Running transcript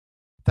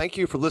Thank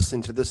you for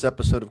listening to this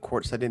episode of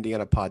Courtside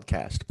Indiana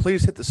podcast.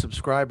 Please hit the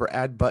subscribe or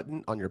add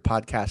button on your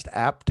podcast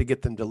app to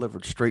get them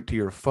delivered straight to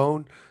your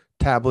phone,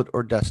 tablet,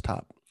 or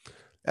desktop.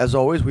 As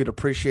always, we'd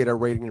appreciate a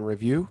rating and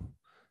review,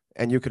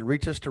 and you can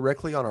reach us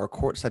directly on our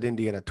Courtside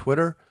Indiana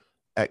Twitter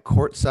at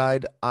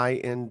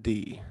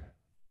CourtsideIND.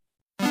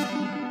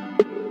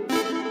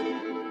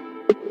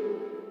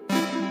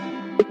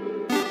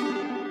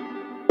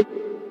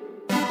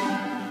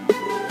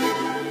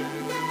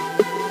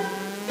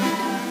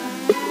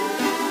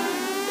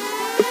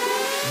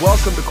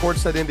 Welcome to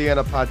Courtside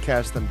Indiana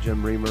podcast. I'm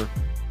Jim Reamer,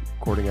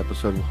 recording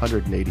episode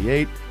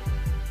 188.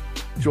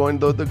 Joined,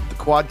 the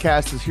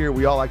quadcast is here.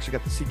 We all actually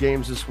got to see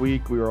games this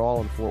week. We were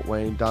all in Fort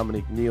Wayne.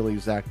 Dominique Neely,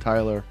 Zach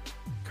Tyler,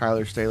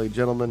 Kyler Staley.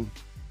 Gentlemen,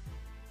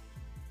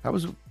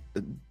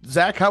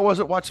 Zach, how was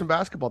it watching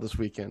basketball this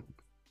weekend?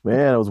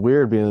 Man, it was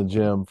weird being in the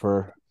gym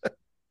for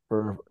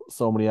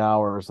so many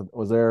hours. I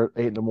was there at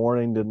 8 in the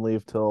morning, didn't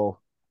leave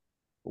till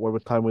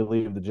what time we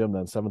leave the gym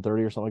then? 7:30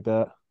 or something like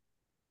that.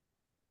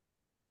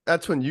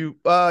 That's when you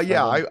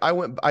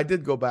I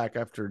did go back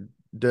after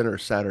dinner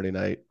Saturday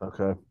night.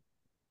 Okay.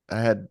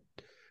 There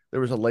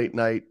was a late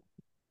night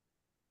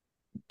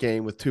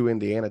game with two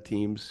Indiana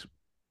teams,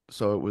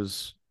 so it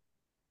was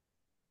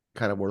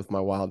kind of worth my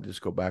while to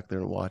just go back there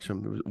and watch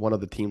them. It was one of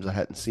the teams I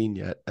hadn't seen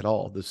yet at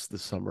all this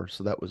summer,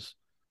 so that was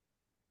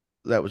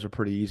a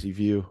pretty easy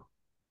view.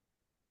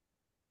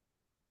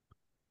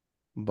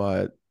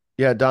 But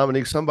yeah,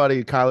 Dominique,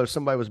 Kyler,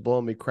 somebody was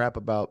blowing me crap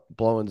about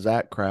blowing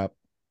Zach crap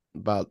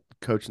about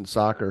coaching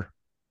soccer.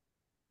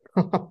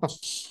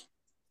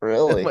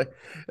 Really?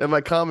 And my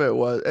comment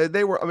was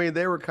they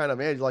were kind of,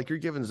 man, like, you're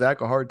giving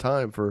Zach a hard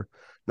time for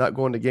not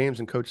going to games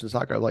and coaching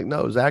soccer. I'm like,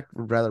 no, Zach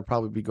would rather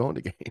probably be going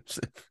to games.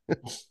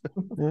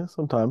 Yeah,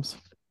 sometimes.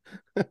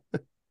 But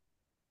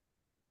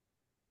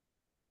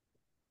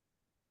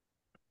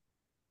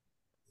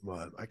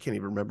I can't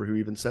even remember who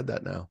even said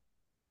that now.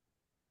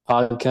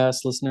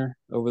 Podcast listener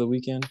over the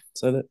weekend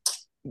said it.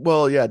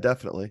 Well, yeah,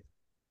 definitely.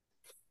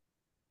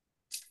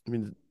 I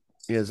mean,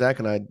 yeah, Zach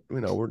and I,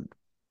 Kyler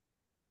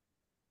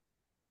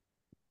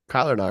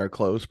and I are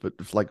close, but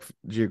like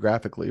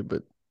geographically,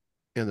 but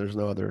there's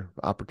no other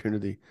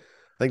opportunity.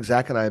 I think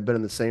Zach and I have been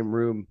in the same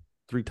room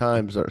 3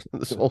 times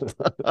this whole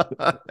time,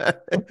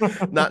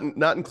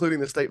 not including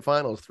the state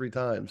finals 3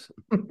 times.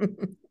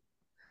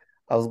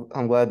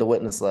 I'm glad to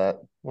witness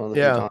that one of the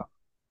few Yeah.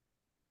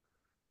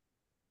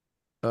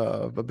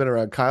 times. I've been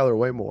around Kyler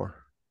way more.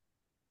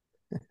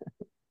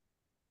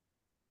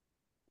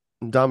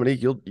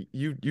 Dominique,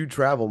 you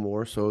travel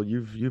more, so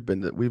we've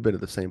been to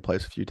the same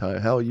place a few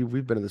times. Hell,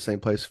 we've been in the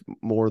same place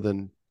more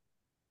than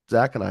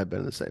Zach and I have been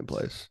in the same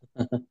place.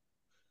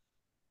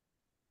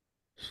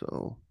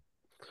 So,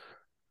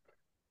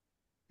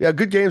 yeah,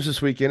 good games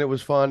this weekend. It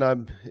was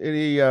fun.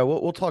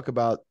 We'll talk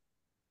about,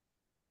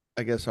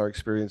 I guess, our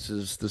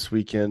experiences this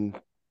weekend.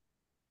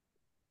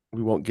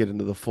 We won't get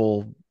into the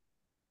full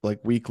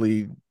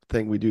weekly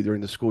thing we do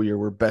during the school year.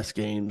 We're best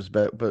games,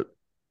 but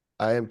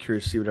I am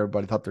curious to see what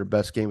everybody thought their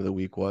best game of the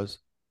week was.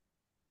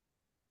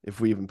 If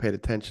we even paid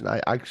attention,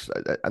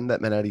 that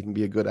may not even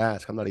be a good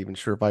ask. I'm not even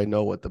sure if I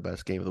know what the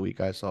best game of the week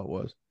I saw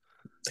was.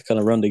 They kind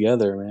of run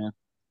together, man.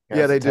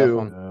 Yeah, they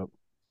do. Yeah.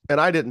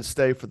 And I didn't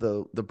stay for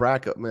the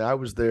bracket. I mean, I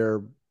was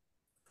there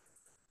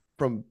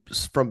from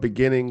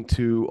beginning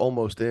to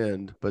almost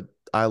end, but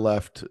I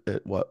left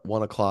at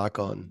 1 o'clock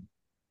or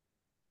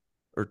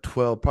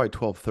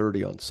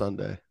 12:30 on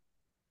Sunday.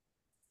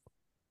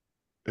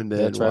 And then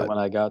that's right when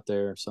I got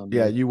there Sunday.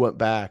 Yeah, you went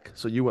back.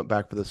 So you went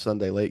back for the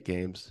Sunday late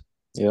games.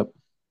 Yep.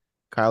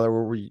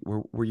 Kyler,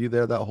 were you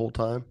there that whole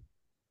time?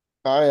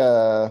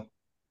 I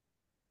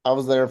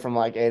was there from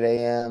like 8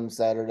 a.m.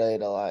 Saturday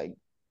to like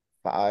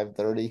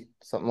 5:30,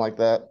 something like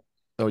that.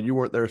 Oh, you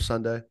weren't there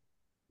Sunday?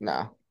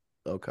 No,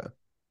 Okay.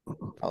 I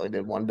only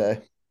did one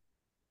day.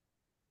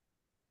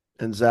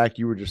 And Zach,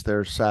 you were just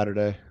there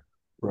Saturday.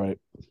 Right.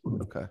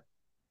 Okay.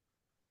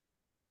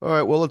 All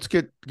right. Well, let's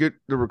get the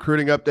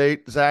recruiting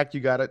update. Zach,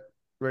 you got it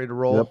ready to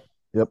roll?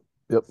 Yep.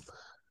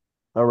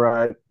 All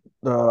right.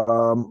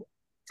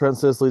 Trent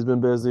Sisley's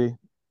been busy.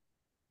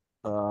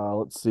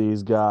 Let's see.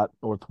 He's got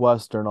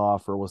Northwestern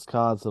offer,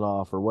 Wisconsin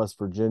offer, West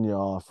Virginia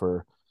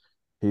offer.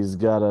 He's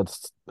got a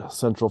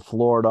Central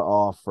Florida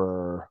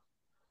offer.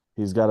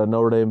 He's got a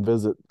Notre Dame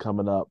visit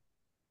coming up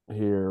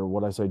here.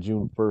 What I say,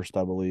 June 1st,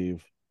 I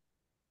believe.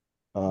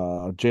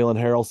 Jalen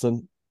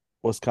Harrelson,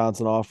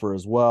 Wisconsin offer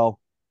as well.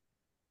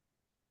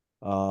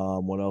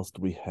 What else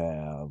do we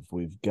have?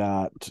 We've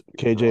got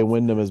KJ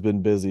Wyndham has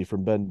been busy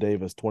from Ben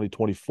Davis,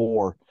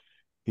 2024.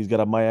 He's got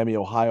a Miami,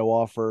 Ohio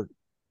offer,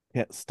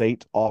 Kent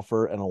State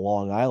offer, and a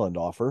Long Island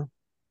offer.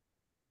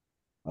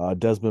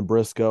 Desmond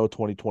Briscoe,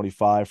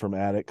 2025 from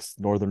Attucks,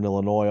 Northern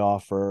Illinois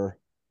offer.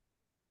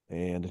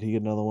 And did he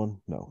get another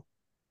one? No.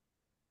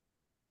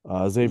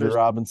 Xavier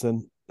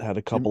Robinson had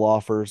a couple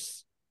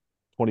offers,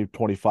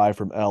 2025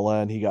 from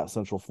LN. He got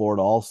Central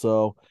Florida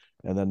also,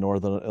 and then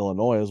Northern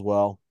Illinois as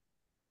well.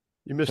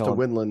 You missed a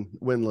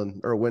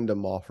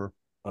Wyndham offer.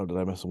 Oh, did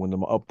I miss a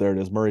Wyndham? Oh, there it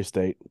is. Murray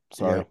State.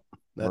 Sorry. Yeah,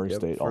 Murray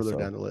State further also.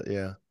 down the list.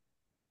 Yeah.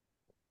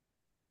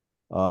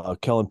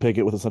 Kellen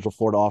Pickett with a Central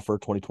Florida offer,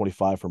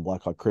 2025 from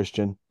Blackhawk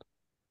Christian.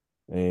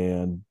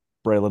 And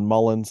Braylon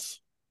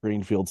Mullins,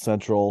 Greenfield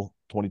Central,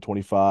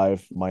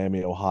 2025,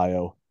 Miami,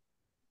 Ohio.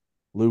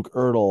 Luke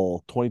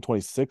Ertl,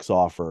 2026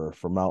 offer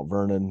from Mount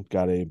Vernon,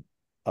 got a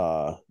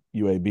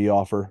UAB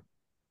offer.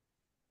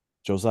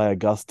 Josiah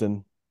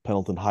Gustin,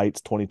 Pendleton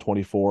Heights,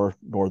 2024,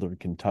 Northern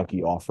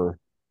Kentucky offer.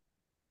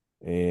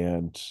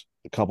 And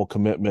a couple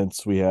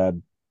commitments we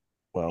had,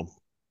 well,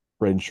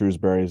 Braden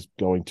Shrewsbury is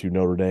going to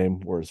Notre Dame,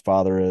 where his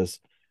father is.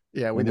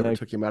 Yeah, we And never then,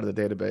 took him out of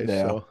the database.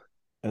 yeah. So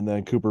And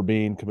then Cooper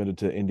Bean committed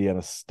to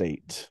Indiana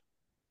State.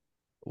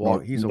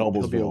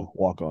 Noblesville,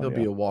 walk on, he'll yeah.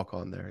 be a walk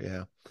on there.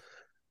 Yeah.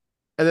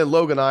 And then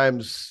Logan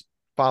Imes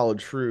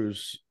followed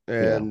Shrews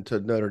Yeah. and to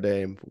Notre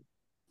Dame.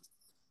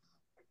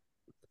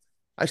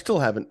 I still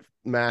haven't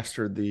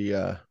mastered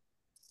the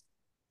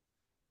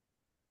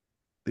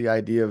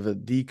idea of a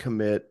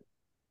decommit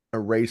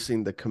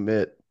erasing the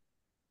commit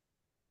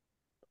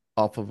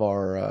off of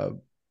our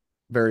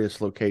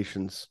various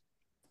locations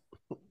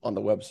on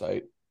the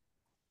website.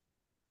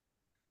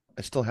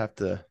 I still have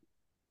to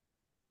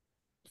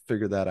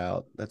figure that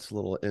out. That's a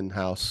little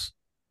in-house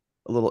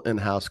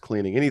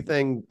cleaning.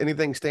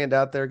 Anything stand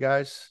out there,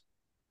 guys?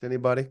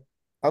 Anybody?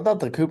 I thought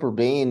the Cooper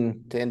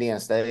Bean to Indiana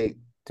State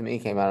to me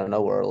came out of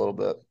nowhere a little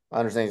bit. I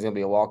understand he's going to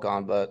be a walk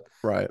on, but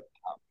Right.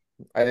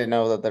 I didn't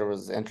know that there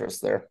was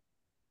interest there.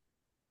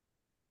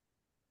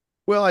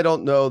 Well, I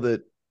don't know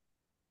that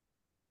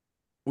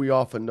we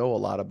often know a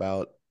lot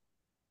about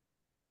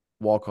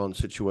walk-on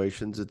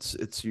situations.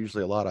 It's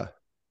usually a lot of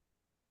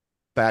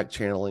back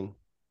channeling.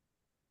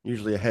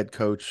 Usually a head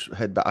coach,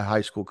 a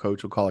high school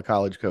coach will call a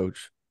college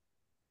coach,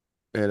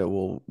 and it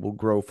will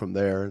grow from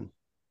there. And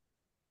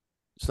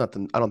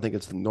I don't think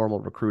it's the normal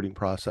recruiting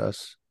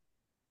process.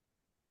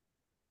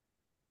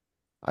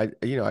 I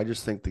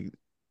just think the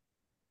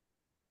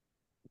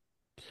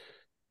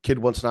kid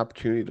wants an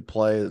opportunity to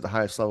play at the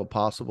highest level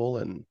possible,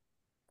 and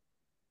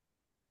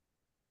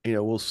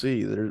we'll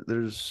see.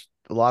 There's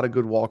a lot of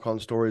good walk-on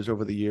stories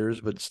over the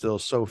years, but still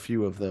so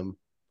few of them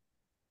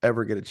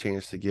ever get a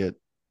chance to get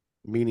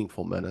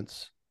meaningful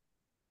minutes.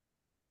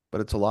 But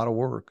it's a lot of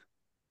work.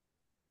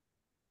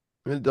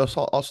 I mean, it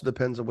also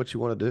depends on what you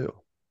want to do.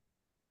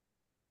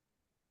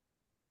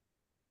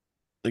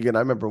 Again, I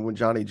remember when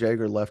Johnny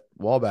Jager left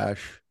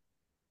Wabash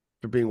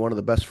for being one of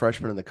the best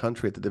freshmen in the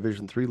country at the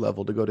Division III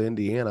level to go to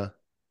Indiana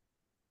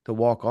to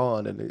walk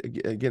on. And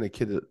again, a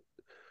kid that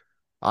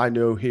I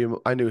knew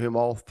him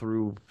all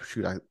through.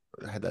 Shoot, I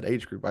had that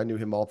age group. I knew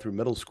him all through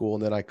middle school,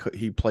 and then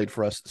he played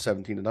for us at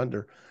 17 and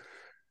under.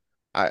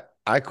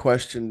 I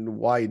questioned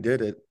why he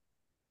did it.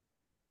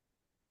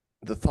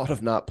 The thought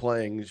of not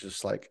playing is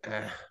just like,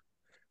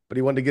 but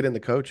he wanted to get into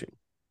coaching.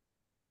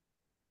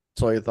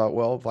 So he thought,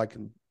 well, if I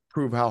can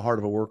prove how hard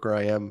of a worker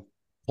I am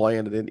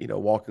playing it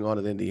walking on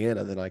in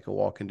Indiana, then I can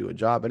walk into a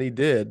job. And he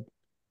did,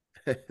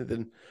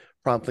 then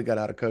promptly got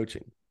out of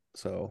coaching.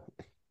 So,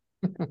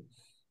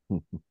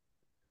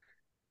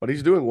 but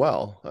he's doing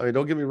well. I mean,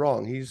 don't get me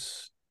wrong.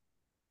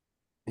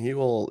 He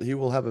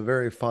will have a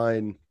very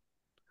fine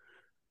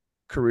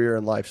career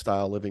and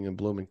lifestyle living in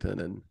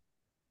Bloomington,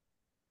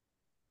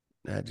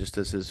 and just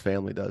as his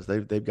family does.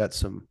 They've got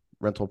some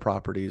rental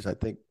properties, I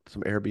think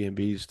some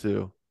Airbnbs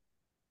too,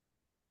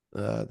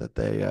 that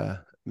they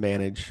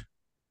manage.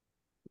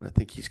 I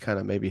think he's kind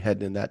of maybe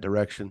heading in that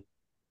direction.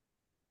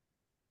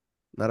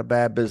 Not a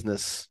bad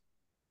business,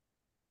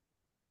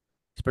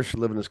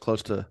 especially living as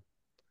close to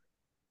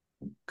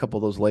a couple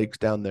of those lakes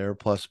down there,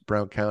 plus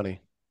Brown County.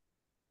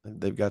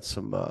 They've got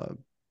some. I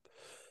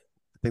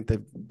think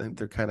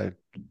they're kind of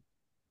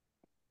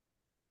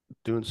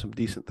doing some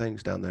decent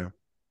things down there.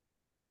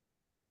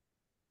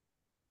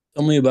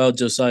 Tell me about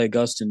Josiah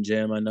Gustin,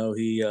 Jam. I know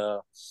he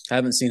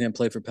haven't seen him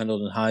play for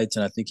Pendleton Heights,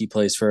 and I think he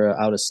plays for an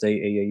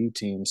out-of-state AAU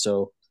team.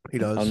 So He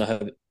I don't does.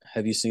 know.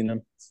 Have you seen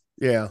him?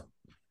 Yeah.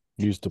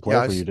 He used to play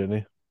Yeah. for you, didn't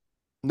he?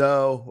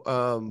 No.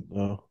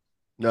 No.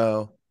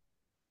 No.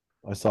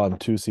 I saw him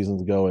 2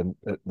 seasons ago, and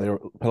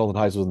Pendleton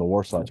Heights was in the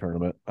Warsaw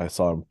tournament. I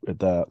saw him at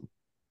that.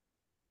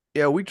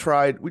 Yeah, we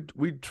tried.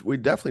 We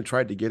definitely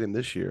tried to get him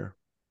this year.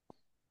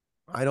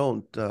 I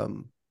don't.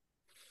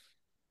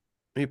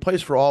 He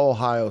plays for All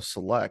Ohio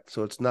Select,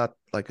 so it's not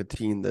like a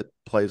team that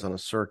plays on a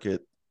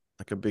circuit,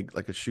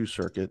 like a shoe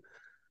circuit.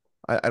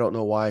 I don't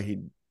know why he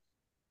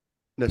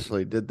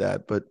necessarily did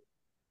that, but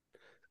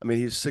I mean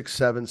he's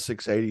 6'7",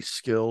 6'8", he's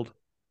skilled.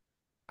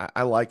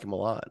 I like him a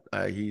lot.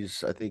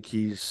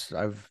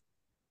 I've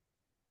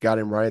got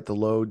him right at the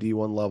low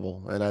D1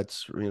 level, and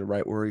that's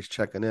right where he's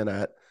checking in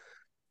at.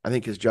 I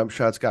think his jump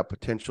shot's got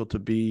potential to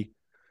be.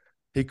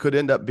 He could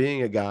end up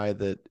being a guy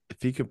that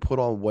if he can put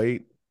on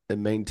weight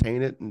and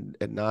maintain it and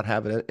not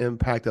have it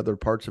impact other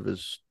parts of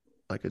his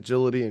like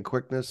agility and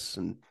quickness.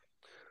 And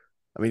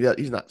I mean,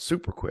 he's not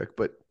super quick,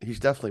 but he's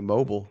definitely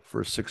mobile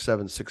for a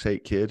 6'7",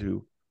 6'8" kid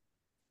who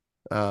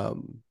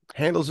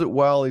handles it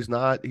well. He's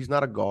not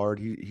a guard.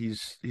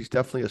 He's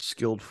definitely a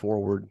skilled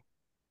forward.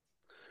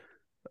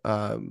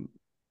 Um,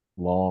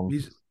 Long.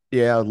 he's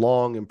yeah,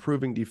 long,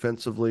 improving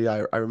defensively.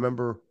 I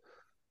remember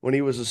when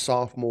he was a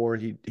sophomore,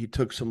 he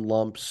took some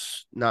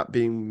lumps, not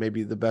being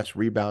maybe the best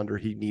rebounder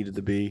he needed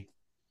to be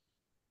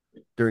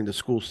during the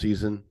school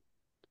season.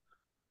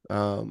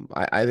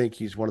 I think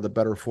he's one of the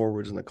better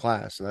forwards in the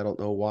class, and I don't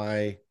know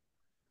why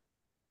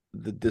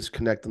the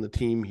disconnect on the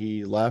team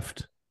he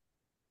left.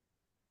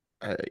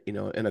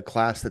 In a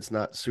class that's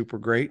not super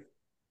great,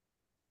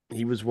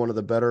 he was one of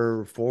the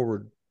better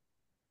forward,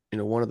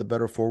 one of the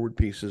better forward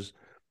pieces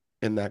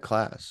in that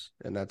class,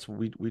 and that's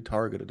we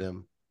targeted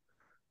him,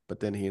 but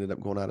then he ended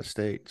up going out of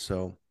state.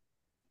 So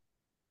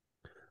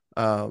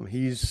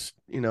he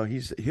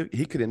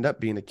could end up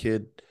being a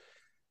kid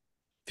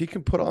if he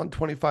can put on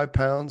 25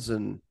 pounds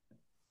and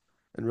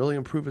really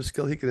improve his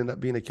skill. He could end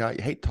up being a guy.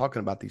 I hate talking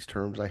about these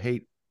terms. I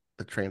hate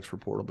the transfer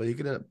portal, but he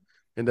could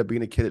end up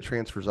being a kid that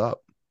transfers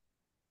up.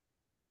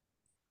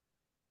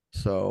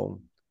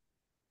 So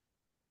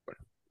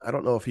I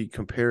don't know if he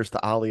compares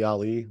to Ali.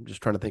 I'm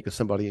just trying to think of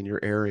somebody in your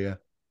area.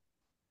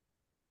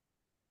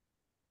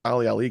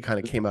 Ali kind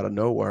of came out of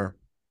nowhere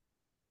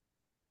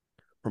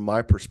from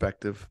my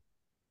perspective.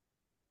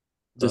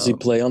 Does he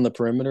play on the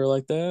perimeter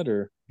like that,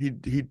 or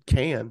he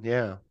can,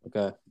 yeah.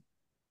 okay?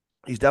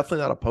 He's definitely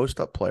not a post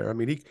up player. I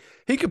mean,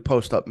 he could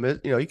post up,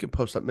 he could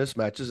post up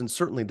mismatches, and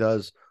certainly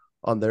does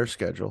on their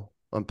schedule,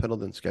 on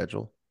Pendleton's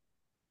schedule.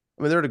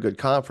 I mean, they're in a good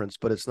conference,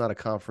 but it's not a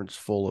conference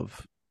full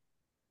of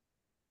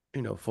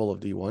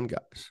D1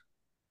 guys.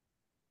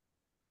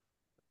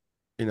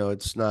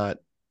 It's not.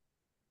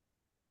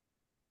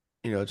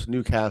 It's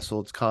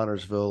Newcastle, it's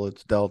Connorsville,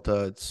 it's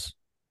Delta,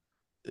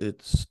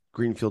 it's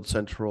Greenfield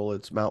Central,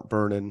 it's Mount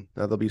Vernon.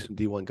 Now there'll be some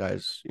D1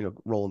 guys,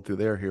 rolling through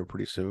there here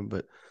pretty soon,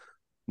 but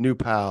New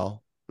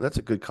Pal, that's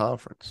a good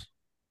conference.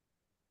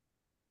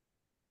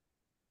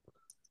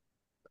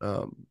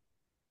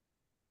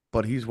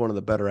 But he's one of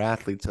the better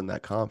athletes in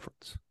that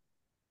conference.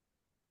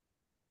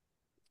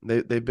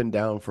 They've been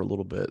down for a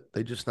little bit.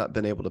 They've just not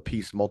been able to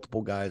piece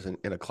multiple guys in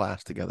a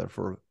class together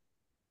for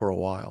a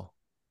while.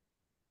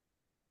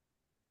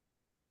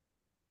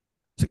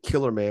 It's a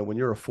killer, man, when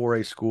you're a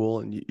 4A school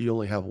and you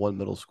only have one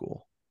middle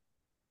school.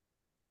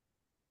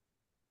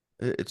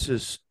 It's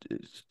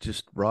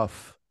just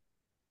rough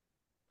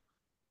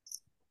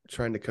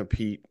trying to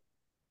compete,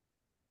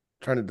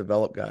 trying to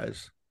develop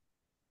guys.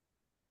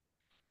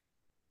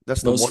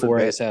 That's the Most one four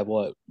A's advantage. have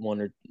what, one,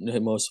 or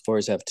most four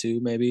A's have two,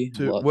 maybe.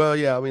 A lot. Well,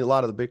 yeah, I mean, a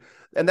lot of the big,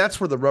 and that's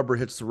where the rubber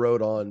hits the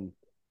road on,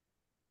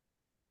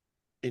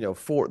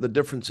 for the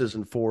differences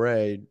in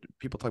 4A.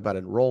 People talk about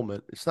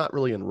enrollment. It's not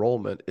really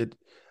enrollment.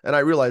 And I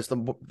realize the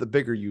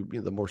bigger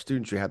the more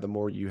students you have, the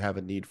more you have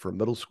a need for a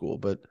middle school.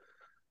 But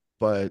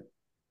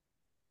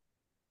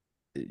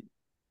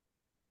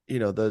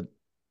the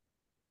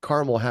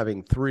Carmel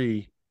having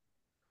three,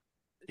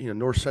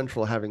 North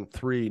Central having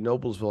three,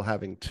 Noblesville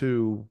having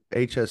two,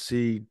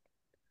 HSC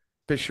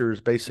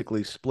Fisher's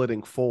basically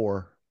splitting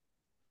four.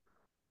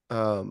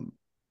 Um,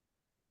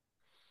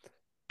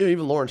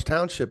 even Lawrence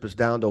Township is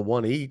down to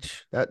one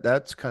each.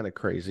 That's kind of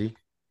crazy.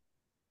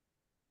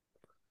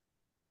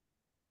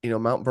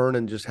 Mount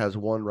Vernon just has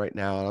one right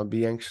now, and I'll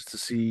be anxious to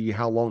see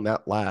how long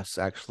that lasts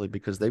actually,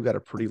 because they've got a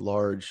pretty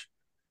large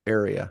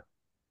area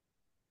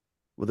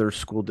where their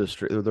school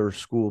district or their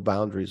school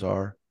boundaries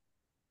are.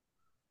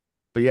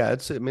 But yeah,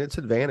 it's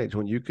advantage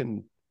when you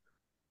can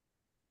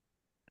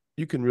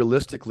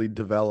realistically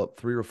develop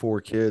 3 or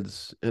 4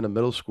 kids in a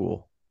middle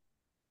school.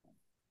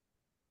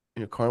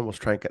 Carmel's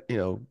trying,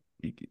 you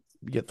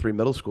get 3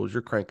 middle schools,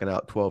 you're cranking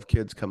out 12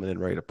 kids coming in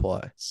ready to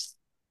play.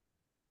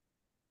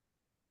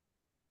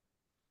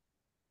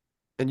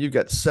 And you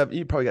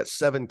probably got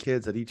 7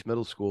 kids at each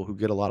middle school who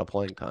get a lot of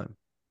playing time.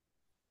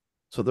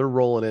 So they're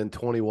rolling in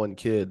 21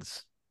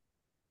 kids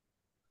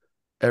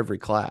every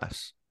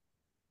class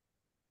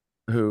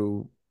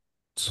who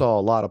saw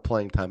a lot of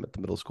playing time at the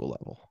middle school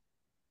level.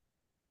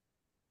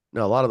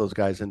 Now, a lot of those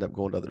guys end up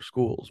going to other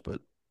schools, but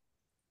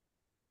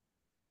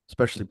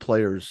especially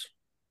players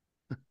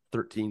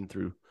 13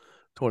 through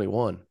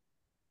 21.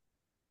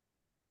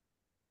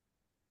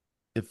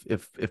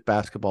 If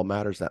basketball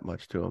matters that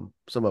much to them,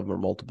 some of them are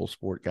multiple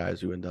sport guys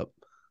who end up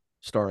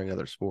starring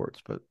other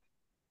sports, but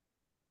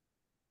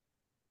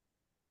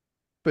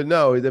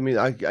no, I mean,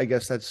 I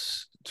guess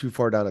that's too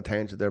far down a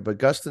tangent there. But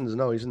Gustin's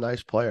no, he's a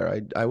nice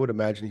player. I would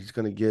imagine he's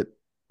going to get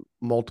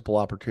multiple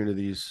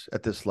opportunities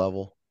at this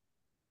level.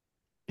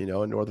 And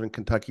Northern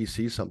Kentucky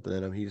sees something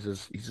in him. He's a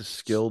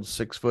skilled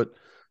 6'7",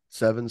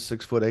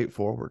 6'8"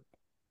 forward.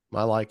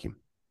 I like him.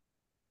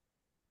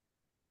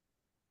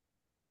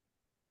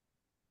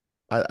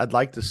 I'd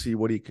like to see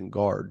what he can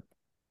guard.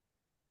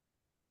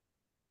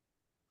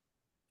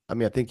 I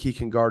mean, I think he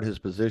can guard his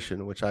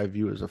position, which I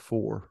view as a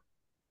 4.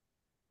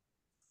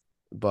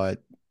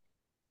 But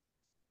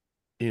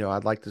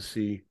I'd like to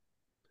see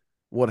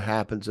what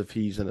happens if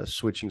he's in a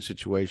switching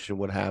situation.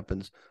 What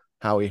happens,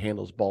 how he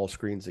handles ball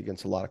screens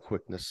against a lot of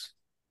quickness.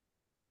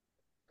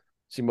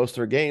 See, most of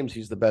their games,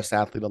 he's the best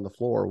athlete on the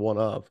floor, one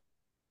of.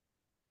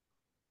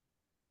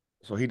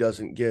 So he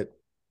doesn't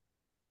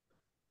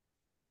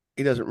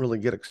really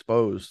get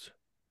exposed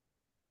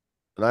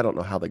And I don't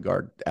know how they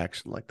guard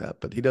action like that,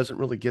 but he doesn't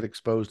really get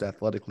exposed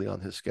athletically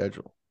on his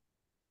schedule.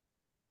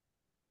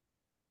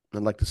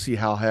 I'd like to see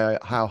how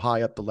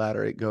high up the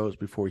ladder it goes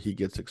before he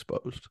gets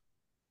exposed.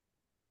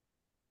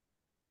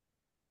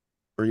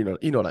 Or you know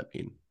what I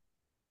mean.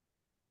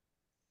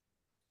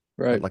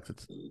 I'd Right. like to.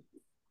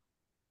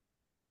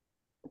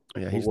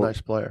 Yeah, he's a What,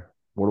 nice player.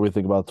 what do we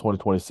think about the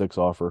 2026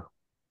 offer?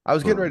 I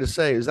was getting ready to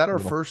say, is that our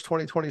first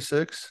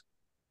 2026?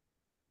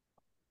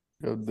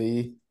 Could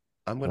be.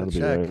 I'm going to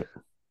That'll be check.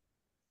 right.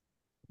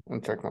 I'm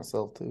gonna check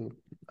myself too.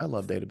 I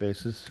love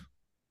databases.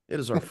 It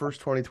is our first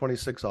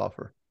 2026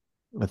 offer.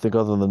 I think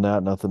other than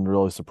that, nothing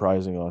really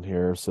surprising on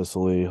here.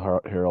 Sicily,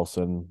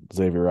 Harrelson,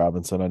 Xavier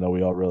Robinson. I know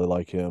we all really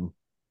like him.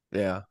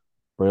 Yeah.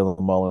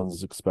 Braylon Mullins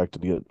is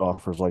expected to get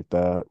offers like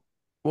that.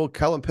 Well,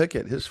 Kellen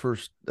Pickett, his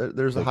first,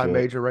 there's a high Pickett.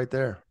 major right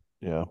there.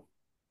 Yeah.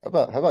 How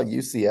about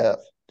UCF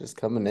just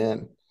coming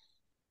in?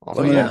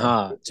 Coming in yeah.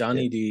 hot.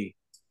 Johnny D.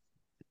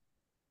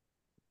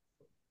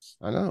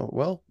 I know.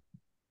 Well,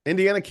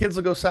 Indiana kids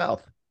will go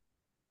south.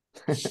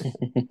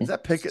 Is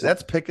that Pickett?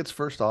 That's Pickett's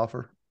first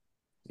offer.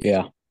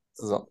 Yeah.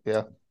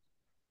 Yeah.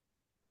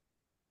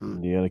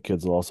 Indiana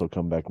kids will also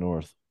come back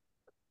north.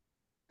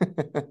 Get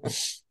a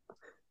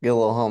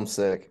little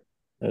homesick.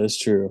 That is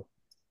true.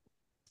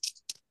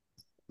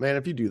 Man,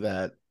 if you do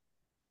that,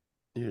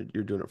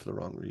 you're doing it for the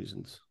wrong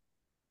reasons.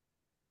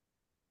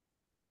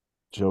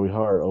 Joey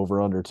Hart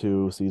over under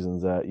 2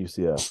 seasons at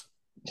UCF.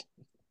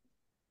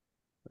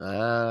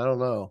 I don't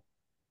know.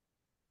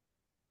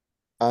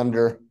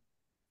 Under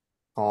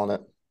on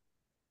it.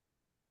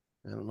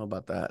 I don't know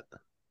about that.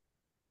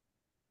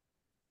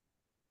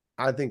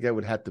 I think that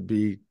would have to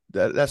be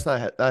that. That's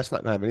not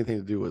going to have anything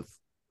to do with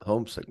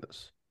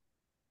homesickness.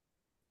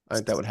 I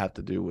think that would have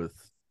to do with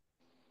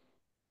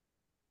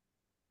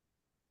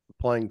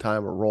playing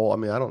time or role. I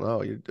mean, I don't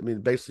know.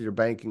 Basically, you're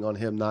banking on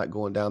him not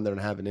going down there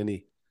and having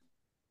any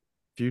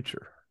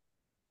future.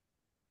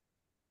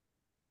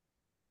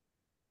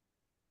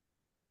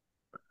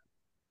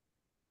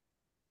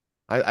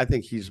 I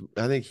think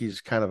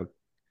he's kind of a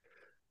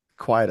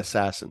quiet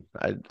assassin.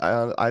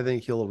 I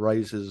think he'll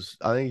raise his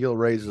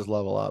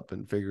level up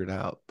and figure it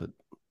out. But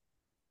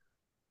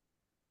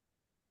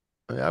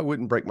I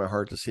wouldn't break my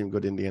heart to see him go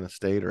to Indiana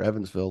State or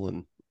Evansville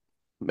and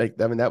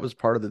make. I mean, that was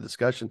part of the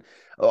discussion.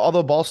 Although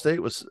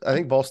I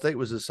think Ball State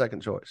was his second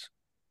choice.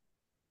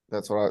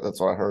 That's what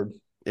I heard.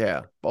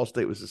 Yeah, Ball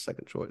State was his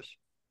second choice.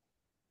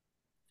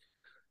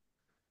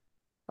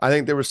 I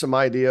think there was some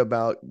idea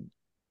about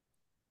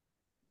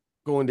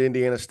going to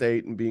Indiana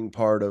State and being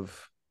part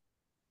of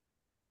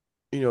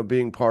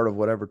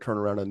whatever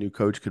turnaround a new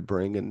coach could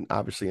bring. And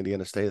obviously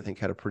Indiana State, I think,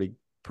 had a pretty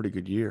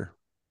good year.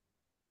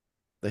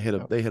 They hit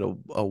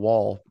a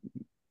wall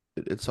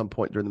at some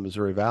point during the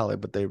Missouri Valley,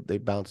 but they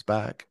bounced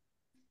back.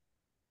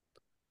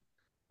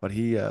 But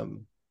they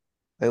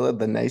led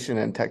the nation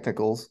in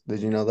technicals. Did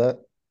you know that?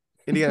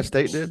 Indiana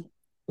State did.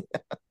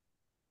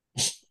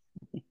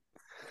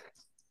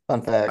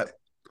 Fun fact.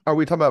 Are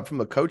we talking about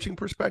from a coaching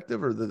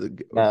perspective or the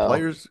No,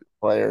 players?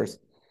 Players.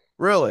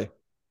 Really?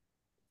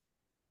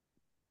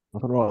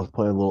 Nothing wrong with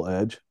playing a little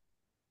edge.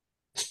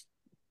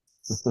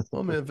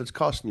 Well, man, if it's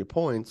costing you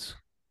points.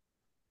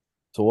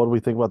 So what do we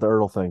think about the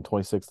Ertl thing?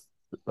 26th.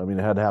 I mean,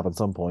 it had to happen at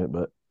some point,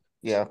 but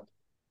Yeah.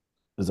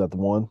 is that the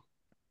one?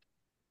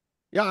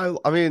 Yeah,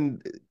 I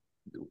mean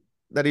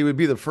that he would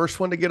be the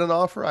first one to get an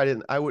offer.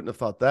 I wouldn't have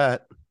thought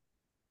that.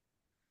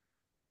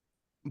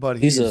 But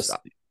He's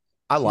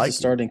I like a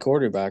starting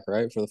quarterback,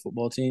 right, for the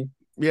football team.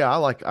 Yeah, I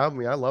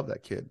love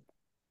that kid.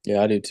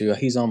 Yeah, I do too.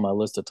 He's on my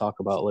list to talk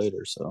about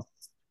later, so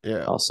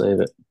yeah, I'll save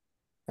it.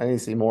 I need to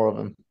see more of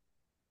him.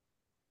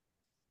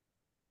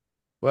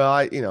 Well,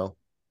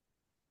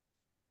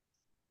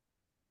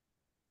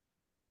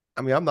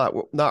 I'm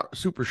not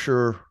super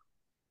sure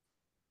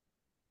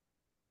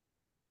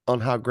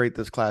on how great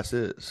this class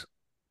is.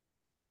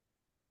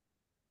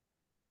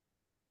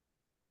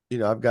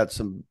 I've got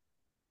some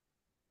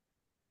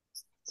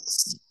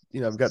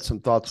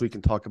thoughts we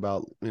can talk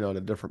about, in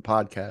a different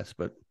podcast,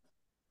 but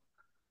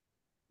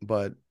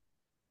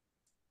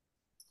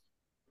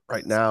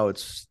right now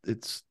it's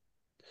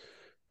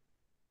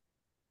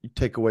you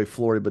take away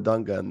Flory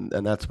Badunga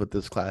and that's what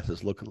this class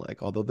is looking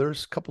like. Although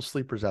there's a couple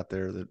sleepers out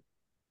there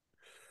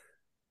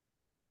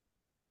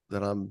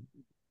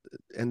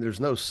and there's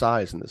no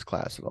size in this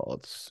class at all.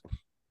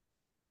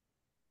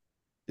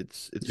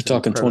 It's You're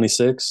talking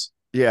 26?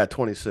 Yeah,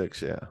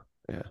 26, yeah.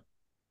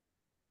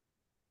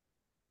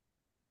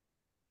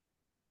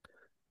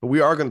 But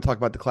we are going to talk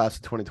about the class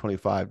of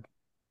 2025.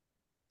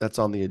 That's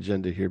on the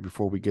agenda here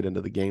before we get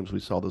into the games we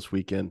saw this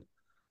weekend.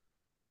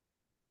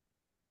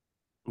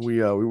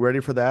 We ready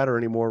for that or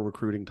any more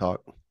recruiting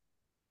talk? I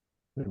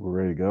think we're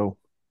ready to go.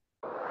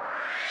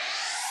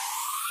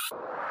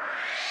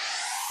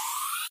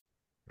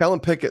 Kellen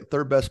Pickett,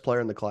 third best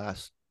player in the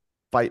class.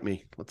 Fight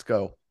me. Let's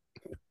go.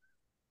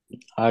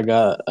 I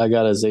got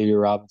a Xavier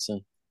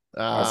Robinson.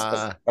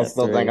 I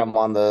still think I'm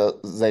on the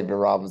Xavier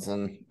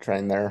Robinson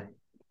train there.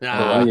 He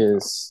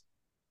is.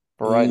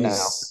 For right now.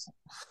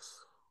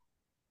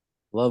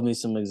 Love me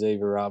some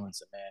Xavier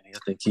Robinson, man. I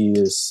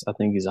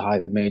think he's a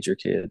high major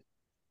kid.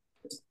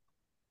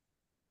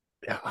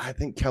 Yeah, I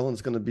think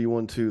Kellen's going to be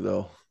one too,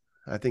 though.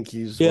 I think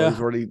he's well.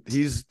 Yeah,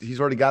 He's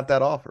already got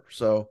that offer,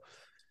 so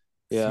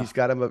yeah. he's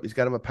got him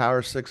a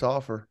power six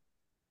offer.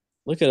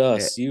 Look at Eh,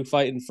 us. You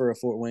fighting for a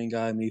Fort Wayne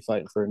guy, me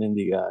fighting for an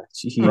Indy guy.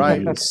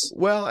 right. Jeez.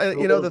 Well, Who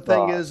would the have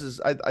thing thought?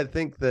 is I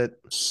think that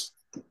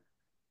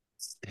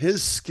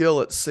his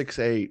skill at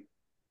 6'8",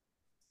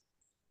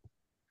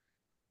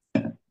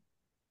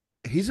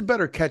 he's a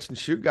better catch and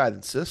shoot guy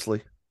than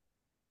Sisley.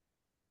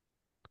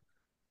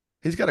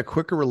 He's got a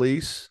quicker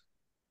release.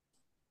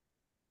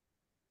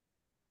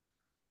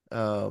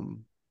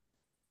 Um,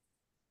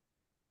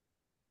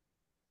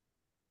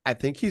 I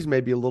think he's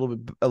maybe a little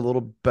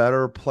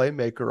better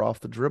playmaker off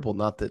the dribble.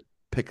 Not that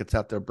Pickett's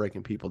out there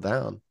breaking people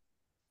down,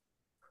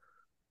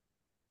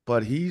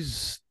 but he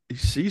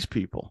sees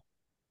people.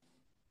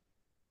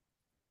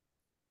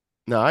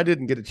 Now, I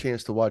didn't get a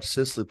chance to watch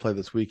Sisley play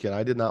this weekend.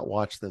 I did not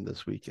watch them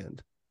this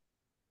weekend.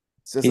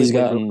 Sisley He's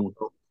played really gotten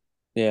well.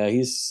 Yeah,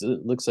 he's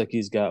it looks like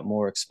he's got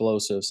more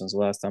explosive since the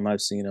last time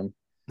I've seen him.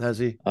 Has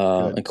he?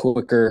 Good. And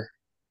quicker.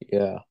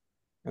 Yeah.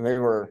 And they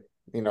were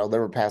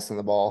passing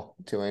the ball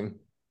to him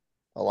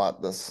a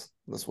lot this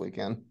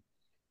weekend.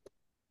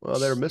 Well,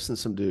 they're missing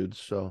some dudes,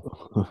 so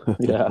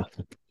Yeah.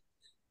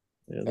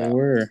 Yeah, they Yeah.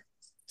 were.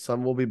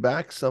 some will be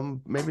back,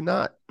 some maybe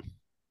not.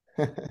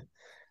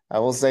 I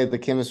will say the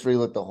chemistry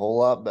looked a whole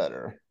lot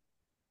better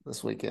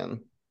this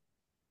weekend.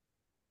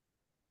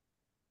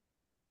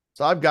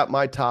 So I've got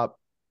my top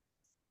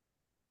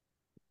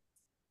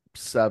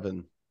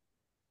 7: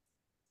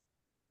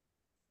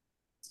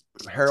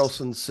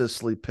 Harrelson,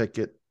 Sisley,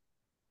 Pickett,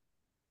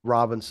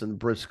 Robinson,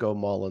 Briscoe,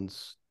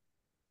 Mullins,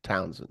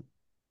 Townsend.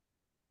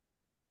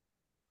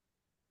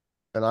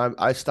 And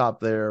I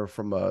stopped there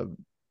from a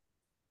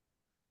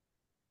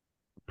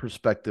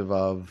perspective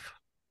of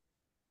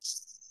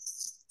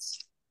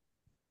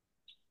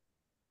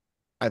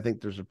I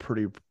think there's a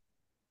pretty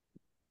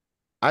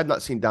I've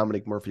not seen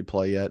Dominic Murphy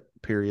play yet,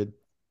 period.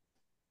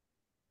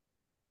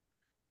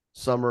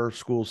 Summer,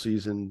 school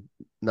season,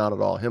 not at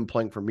all. Him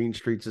playing for Mean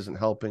Streets isn't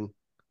helping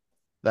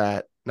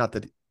that. Not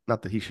that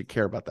he should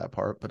care about that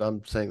part, but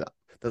I'm saying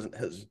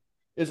that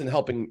isn't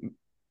helping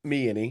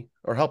me any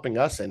or helping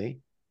us any.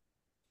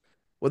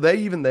 Were they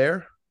even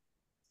there?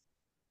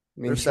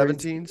 They're Mean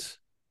Streets. 17s.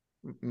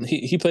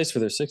 He plays for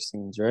their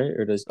 16s, right?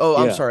 Or does Oh,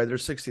 I'm yeah. sorry. They're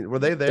 16. Were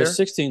they Their there?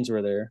 16s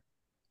were there.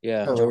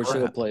 Yeah, Oh, George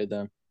Hill crap. played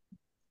them.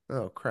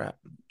 Oh, crap.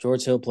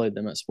 George Hill played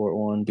them at Sport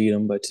One, beat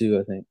them by 2,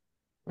 I think.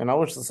 And I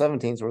wish the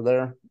 17s were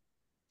there.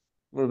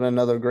 Would have been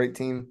another great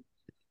team.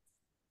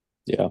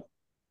 Yeah.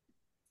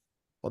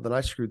 Well, then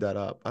I screwed that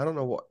up. I don't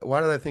know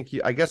why did I think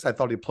I guess I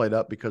thought he played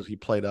up because he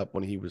played up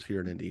when he was here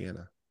in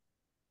Indiana.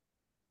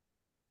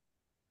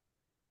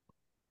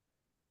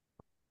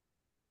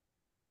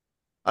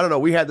 I don't know.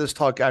 We had this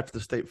talk after the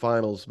state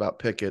finals about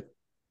Pickett,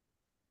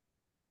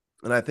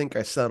 and I think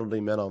I settled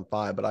him in on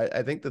 5. But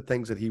I think the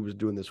things that he was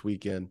doing this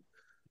weekend,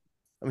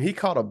 I mean, he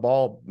caught a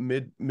ball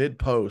mid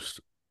post,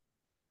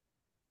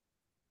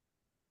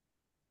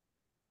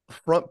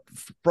 front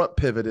front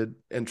pivoted,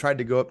 and tried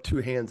to go up 2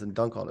 hands and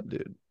dunk on a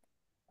dude.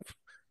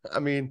 I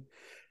mean,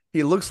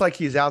 he looks like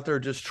he's out there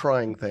just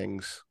trying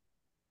things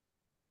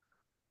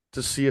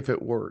to see if it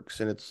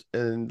works,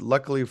 and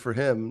luckily for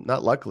him,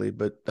 not luckily,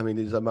 but I mean,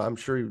 I'm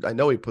sure I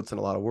know he puts in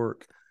a lot of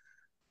work.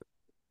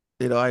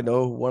 I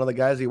know one of the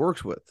guys he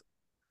works with.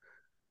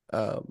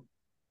 Um,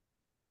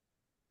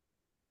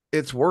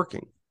 it's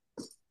working.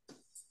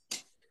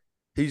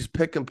 He's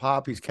pick and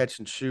pop. He's catch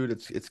and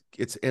shoot.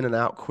 It's in and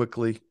out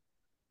quickly.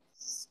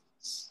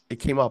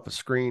 It came off a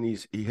screen.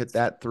 He hit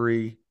that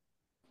 3.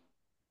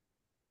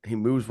 He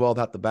moves well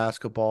without the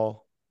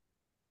basketball.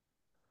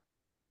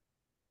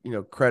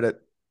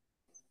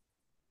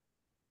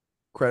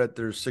 Credit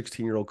their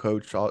 16-year-old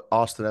coach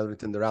Austin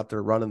Etherington. They're out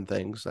there running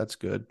things. That's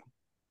good.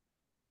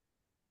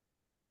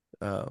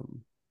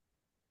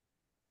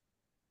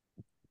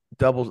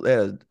 Doubles. They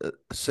had a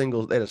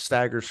single. They had a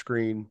stagger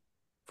screen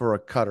for a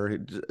cutter.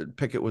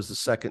 Pickett was the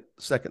second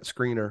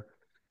screener.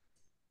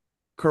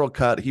 Curl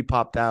cut. He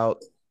popped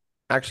out.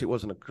 Actually, it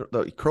wasn't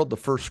he curled the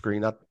first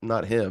screen,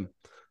 not him.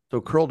 So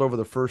curled over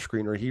the first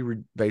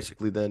screener.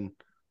 Basically then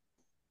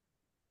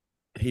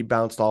he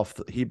bounced off.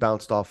 He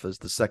bounced off as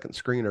the second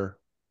screener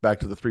back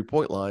to the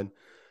 3-point line.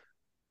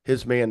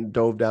 His man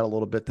dove down a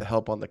little bit to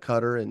help on the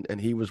cutter,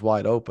 and he was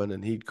wide open,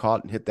 and he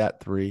caught and hit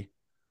that 3.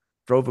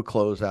 Drove a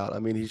closeout. I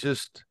mean, he's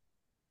just,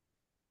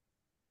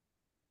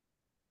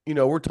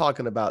 we're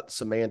talking about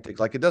semantics.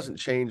 Like, it doesn't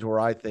change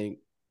where I think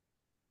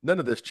none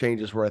of this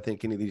changes where I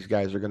think any of these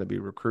guys are going to be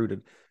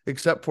recruited,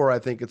 except for I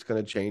think it's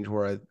going to change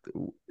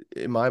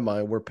in my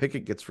mind, where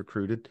Pickett gets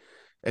recruited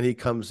and he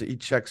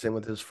checks in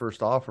with his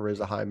first offer as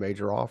a high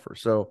major offer.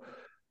 So,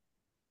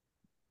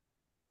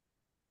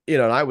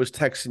 and I was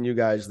texting you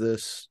guys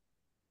this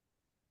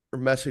or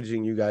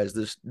messaging you guys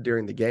this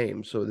during the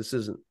game. So this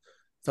isn't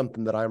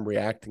something that I'm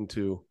reacting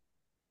to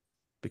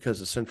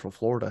because of Central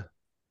Florida.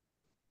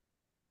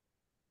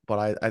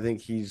 But I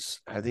think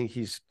he's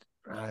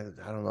I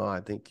don't know.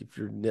 I think if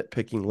you're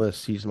nitpicking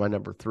lists, he's my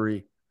number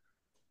three,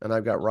 and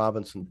I've got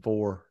Robinson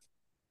four.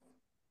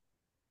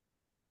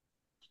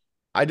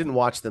 I didn't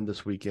watch them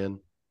this weekend.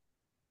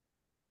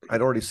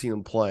 I'd already seen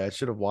him play. I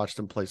should have watched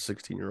him play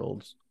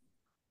 16-year-olds,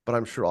 but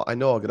I'm sure I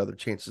know I'll get other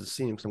chances to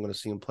see him because I'm going to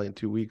see him play in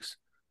 2 weeks,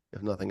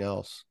 if nothing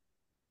else.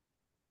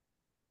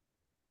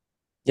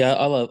 Yeah,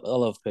 I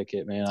love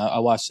Pickett, man. I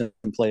watched him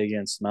play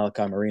against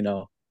Malachi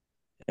Marino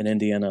in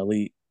Indiana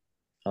Elite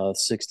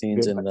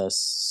 16s Good. in the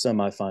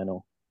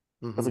semifinal,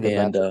 That's a Mm-hmm. good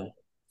and matchup.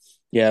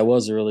 yeah, it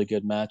was a really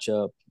good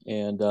matchup,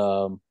 and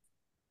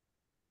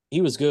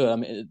he was good. I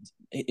mean,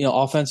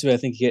 offensively, I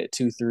think he hit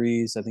two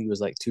threes. I think he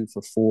was like 2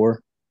 for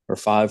 4 or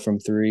 5 from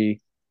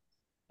 3.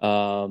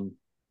 Um,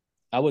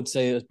 I would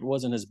say it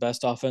wasn't his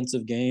best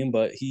offensive game,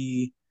 but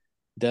he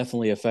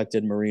definitely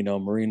affected Marino.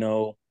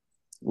 Marino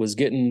was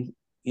getting,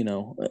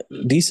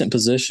 decent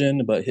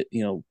position, but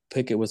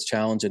Pickett was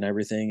challenging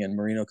everything, and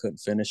Marino couldn't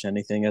finish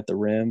anything at the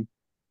rim.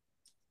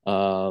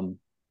 Um,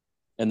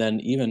 and then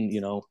even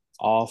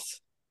off,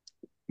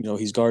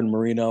 he's guarding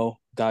Marino.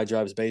 Guy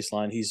drives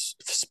baseline. He's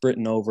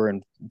sprinting over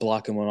and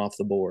blocking one off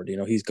the board.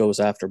 He goes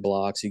after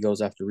blocks. He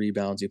goes after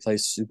rebounds. He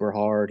plays super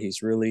hard.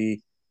 He's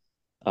really,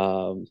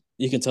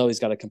 you can tell he's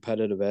got a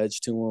competitive edge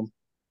to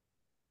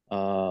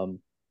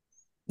him.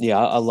 Yeah,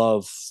 I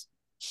love,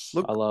 I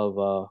Look, love,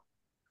 uh, I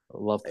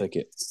love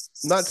Pickett.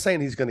 not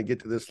saying he's going to get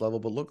to this level,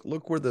 but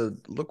look where the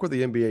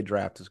NBA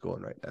draft is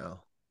going right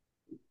now.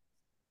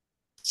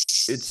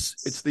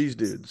 It's these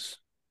dudes.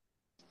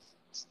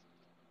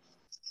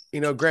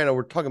 Granted,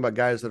 we're talking about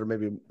guys that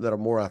are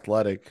more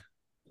athletic,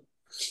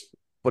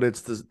 but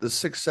it's the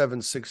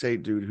 6'7",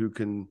 6'8" dude who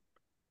can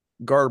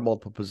guard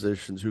multiple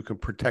positions, who can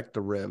protect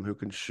the rim, who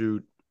can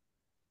shoot,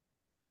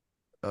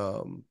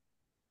 um,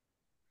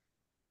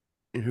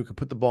 and who can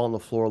put the ball on the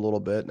floor a little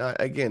bit. Now,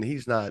 again,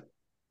 he's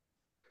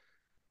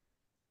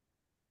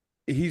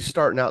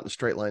starting out in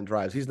straight line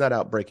drives. He's not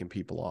out breaking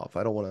people off.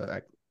 I don't want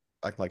to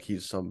act like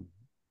he's some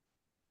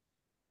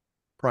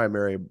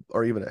primary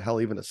or even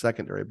a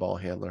secondary ball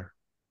handler.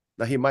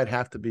 Now he might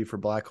have to be for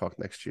Blackhawk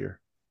next year.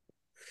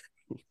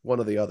 One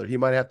or the other. He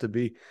may have to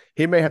be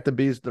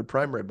the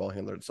primary ball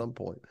handler at some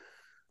point.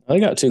 I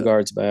got two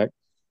guards back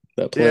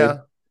that played. Yeah,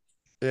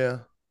 yeah.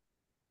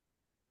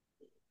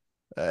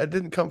 It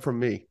didn't come from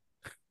me.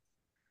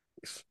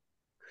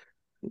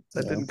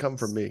 That Yeah. didn't come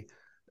from me.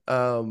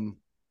 Um,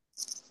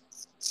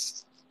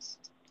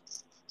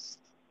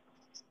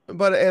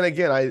 but and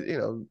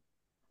again,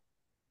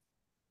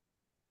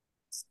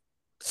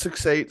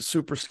 6'8",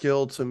 super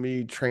skilled to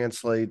me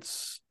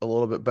translates a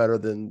little bit better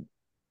than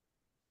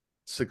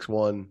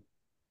 6'1".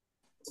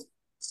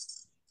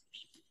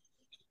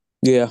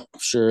 Yeah,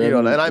 sure. I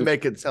And mean, I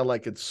make it sound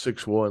like it's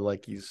 6'1",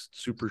 like he's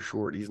super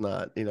short. He's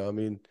not. I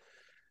mean,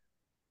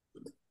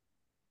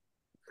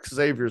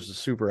 Xavier's a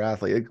super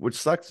athlete. Which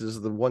sucks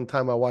is the one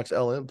time I watched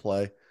LM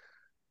play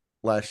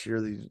last year,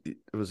 it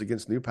was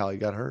against New Pal. He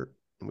got hurt,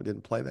 and we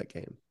didn't play that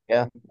game.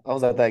 Yeah, I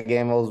was at that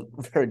game. I was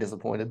very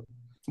disappointed.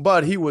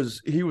 But he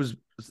was.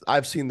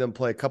 I've seen them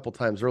play a couple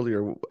times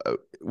earlier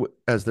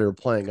as they were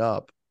playing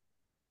up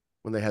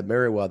when they had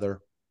Merriweather,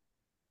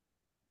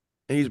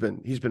 and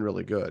he's been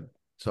really good.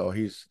 So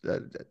this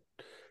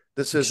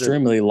isn't.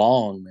 extremely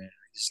long, man.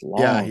 He's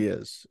Yeah, long. he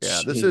is.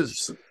 Yeah,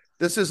 Jeez.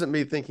 this isn't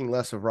me thinking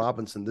less of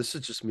Robinson. This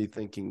is just me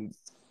thinking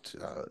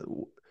uh,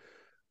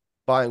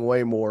 buying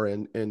way more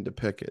into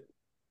Pickett.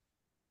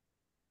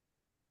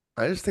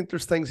 I just think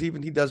there's things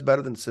even he does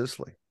better than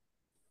Sisley.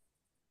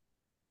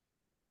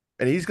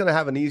 And he's going to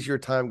have an easier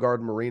time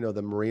guarding Marino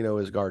than Marino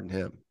is guarding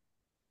him.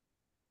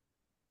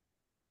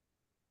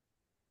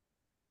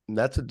 And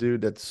that's a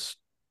dude that's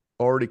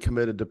already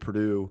committed to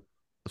Purdue,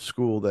 a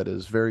school that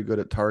is very good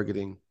at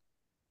targeting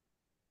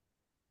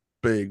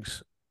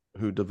bigs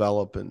who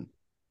develop, and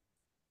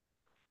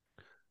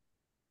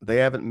they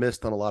haven't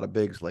missed on a lot of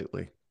bigs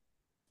lately.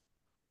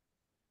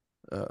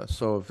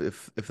 So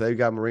if they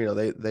got Marino,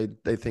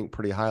 they think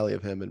pretty highly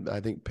of him, and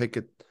I think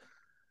Pickett.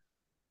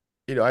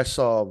 I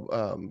saw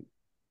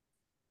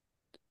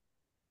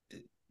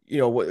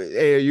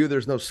AAU.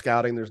 There's no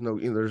scouting. There's no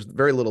there's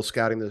very little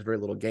scouting. There's very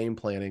little game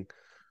planning.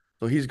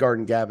 So he's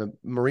guarding Gavin.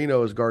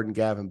 Marino is guarding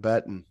Gavin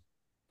Betton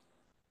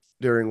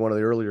during one of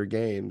the earlier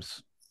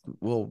games.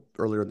 Well,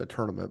 earlier in the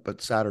tournament,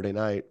 but Saturday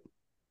night.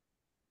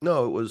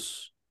 No, it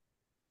was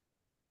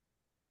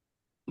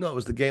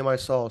the game I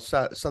saw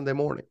Sunday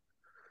morning,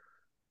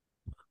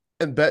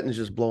 and Betton's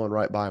just blowing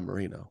right by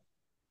Marino.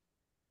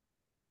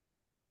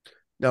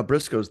 Now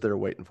Briscoe's there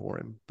waiting for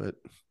him, but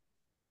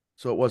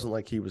so it wasn't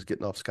like he was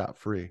getting off scot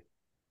free.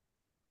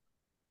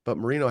 But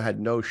Marino had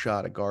no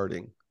shot at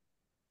guarding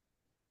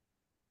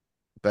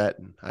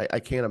Betton. I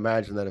can't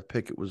imagine that if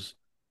Pickett was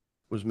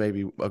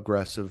maybe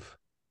aggressive,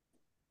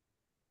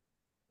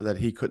 that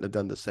he couldn't have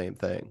done the same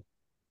thing.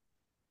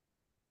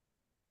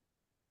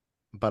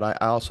 But I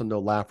also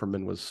know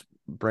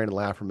Brandon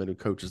Lafferman, who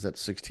coaches that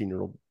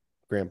 16-year-old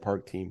Grand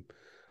Park team,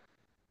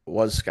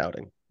 was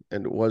scouting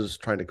and was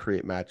trying to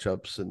create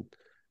matchups,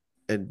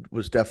 and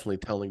was definitely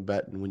telling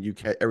Betton,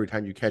 every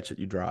time you catch it,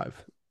 you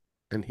drive.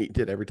 and he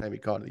did every time he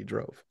caught it, he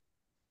drove.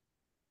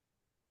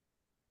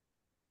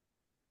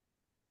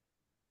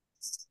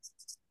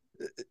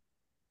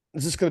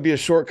 Is this going to be a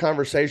short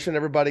conversation?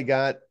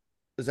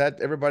 Is that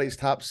everybody's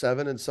top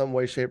 7 in some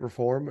way, shape, or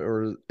form?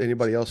 Or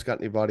anybody else got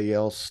anybody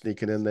else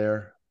sneaking in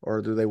there?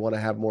 Or do they want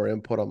to have more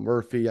input on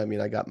Murphy? I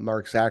mean, I got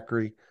Mark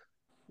Zachary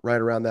right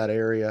around that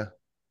area.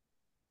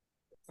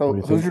 What So do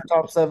you who's think?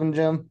 your top 7,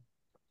 Jim?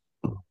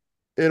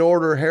 In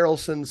order: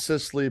 Harrelson,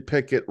 Sisley,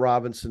 Pickett,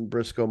 Robinson,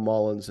 Briscoe,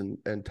 Mullins,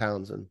 and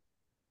Townsend.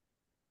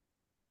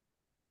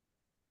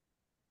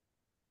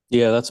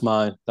 Yeah, that's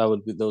mine.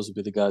 Those would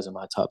be the guys in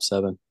my top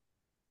 7. Do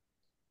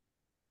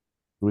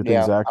we think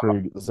Yeah.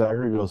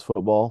 Zachary goes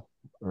football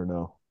or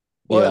no?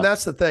 Well, and Yeah.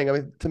 that's the thing. I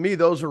mean, to me,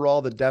 those are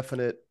all the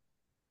definite.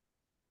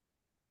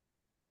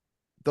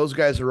 Those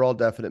guys are all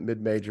definite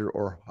mid-major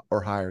or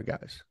higher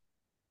guys.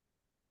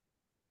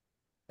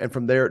 And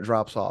from there it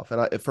drops off.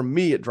 And for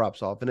me, it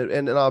drops off.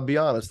 And I'll be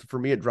honest, for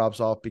me, it drops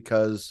off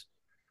because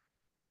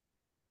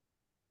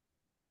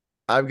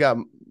I've got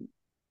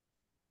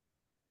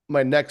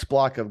my next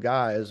block of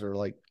guys are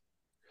like,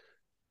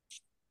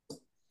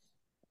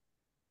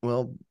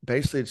 well,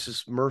 basically it's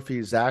just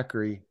Murphy,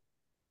 Zachary,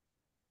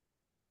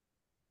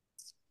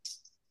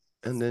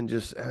 and then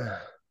just What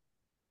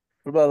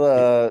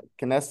about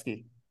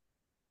Kineski?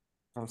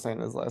 I'm saying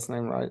his last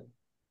name right.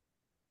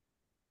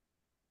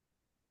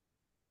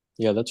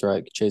 Yeah, that's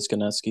right. Chase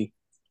Koneski.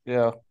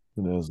 Yeah.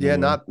 yeah, Yeah.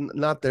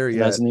 not there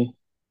yet. Nesney.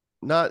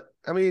 Not,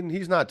 I mean,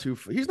 he's not too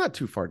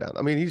far down.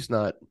 I mean, he's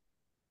not.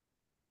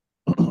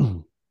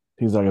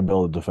 He's not gonna be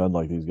able to defend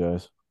like these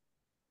guys.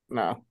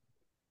 No.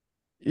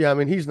 Yeah, I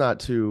mean, he's not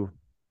too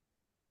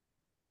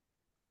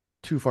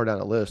far down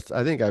the list.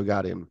 I think I've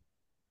got him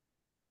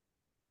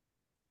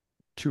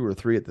 2 or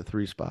 3 at the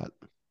 3 spot.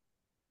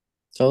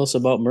 Tell us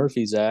about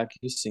Murphy, Zach.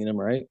 You've seen him,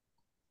 right?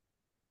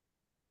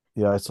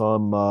 Yeah, I saw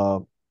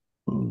him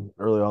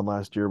early on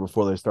last year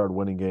before they started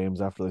winning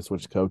games after they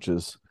switched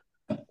coaches.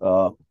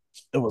 Uh,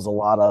 it was a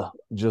lot of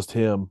just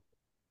him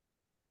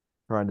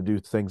trying to do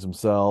things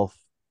himself,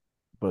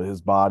 but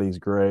his body's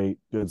great,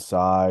 good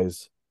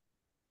size,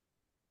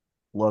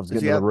 loves Is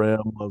getting he to the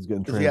rim, loves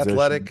getting is he transition.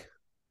 athletic?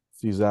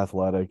 He's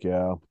athletic,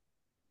 yeah.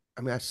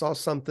 I mean, I saw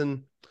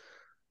something.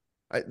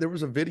 There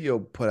was a video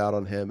put out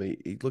on him.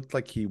 He looked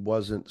like he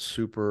wasn't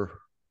super.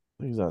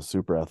 He's not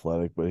super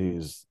athletic, but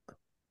he's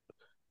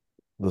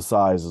the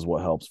size is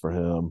what helps for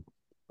him.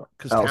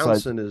 Because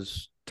Outside,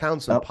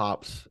 Townsend oh,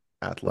 pops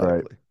right.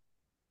 athletically.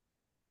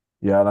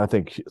 Yeah, and I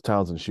think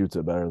Townsend shoots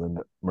it better than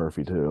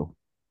Murphy too.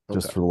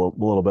 Just Okay. for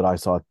the little bit I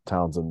saw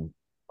Townsend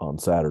on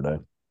Saturday.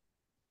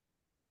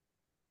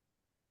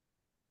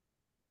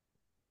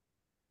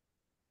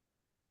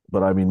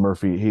 But I mean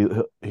Murphy,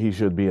 he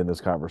should be in this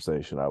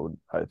conversation. I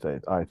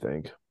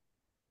think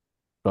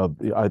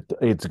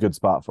it's a good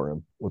spot for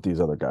him with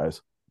these other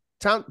guys.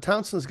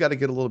 Townsend's got to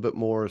get a little bit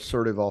more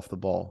assertive off the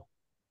ball,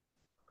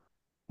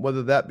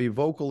 whether that be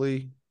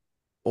vocally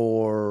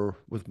or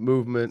with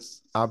movement.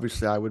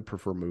 Obviously, I would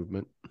prefer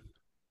movement.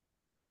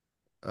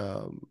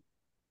 Um,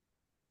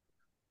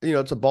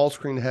 it's a ball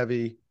screen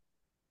heavy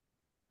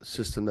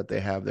system that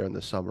they have there in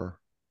the summer.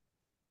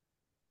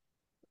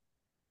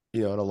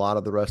 And a lot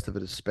of the rest of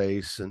it is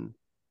space, and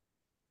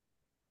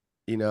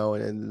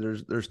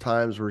there's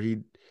times where he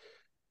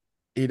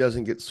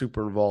doesn't get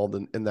super involved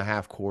in the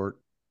half court.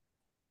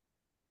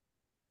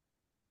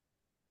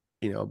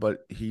 But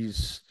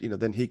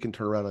then he can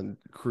turn around and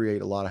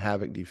create a lot of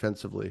havoc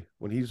defensively.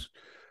 When he's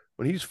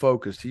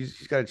focused,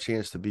 he's got a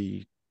chance to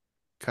be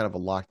kind of a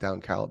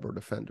lockdown caliber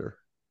defender.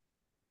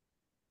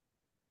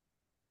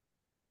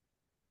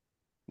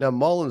 Now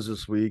Mullins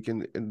this week,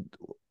 and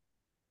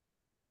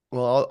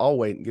well, I'll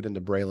wait and get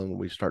into Braylon when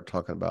we start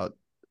talking about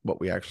what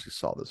we actually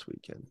saw this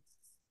weekend,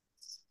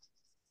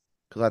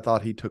 because I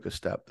thought he took a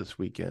step this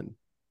weekend,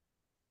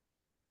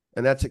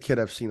 and that's a kid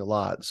I've seen a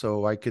lot,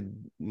 so I could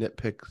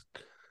nitpick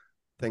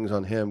things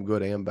on him,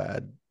 good and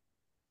bad.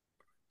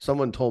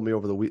 Someone told me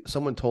over the week.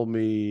 Someone told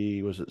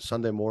me, was it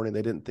Sunday morning,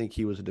 they didn't think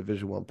he was a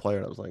Division I player.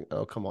 And I was like,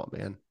 oh, come on,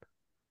 man.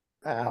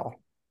 Ow.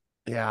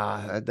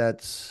 Yeah,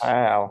 that's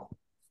Ow.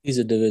 He's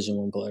a Division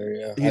 1 player.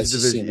 Yeah, I he's a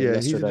just division. seen it Yeah,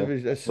 he's a yesterday.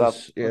 division. That's About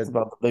just yeah. that's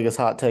about the biggest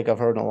hot take I've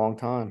heard in a long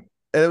time.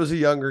 And it was a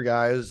younger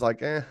guy. It was like,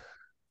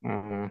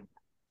 Mm-hmm.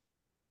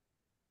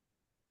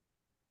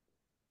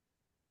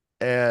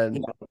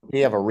 And He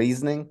have a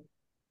reasoning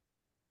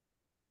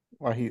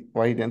why he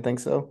didn't think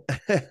so?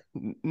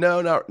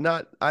 no,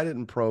 not. I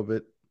didn't probe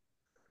it,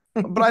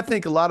 but I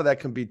think a lot of that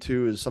can be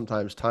too is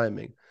sometimes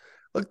timing.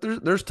 Look,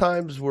 there's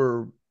times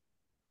where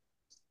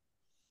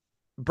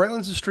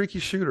Braylon's a streaky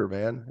shooter,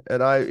 man,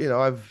 and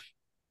I've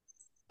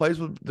plays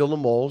with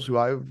Dylan Moles, who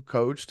I've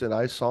coached, and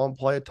I saw him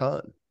play a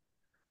ton,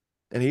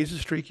 and he's a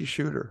streaky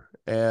shooter.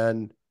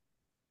 And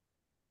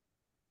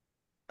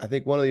I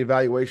think one of the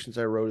evaluations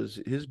I wrote is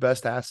his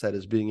best asset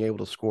is being able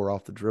to score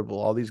off the dribble.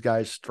 All these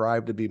guys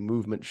strive to be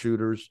movement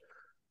shooters,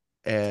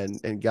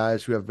 and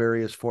guys who have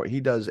various form. He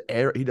does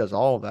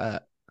all of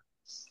that.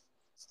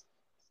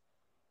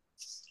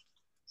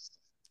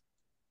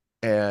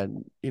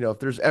 And if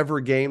there's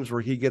ever games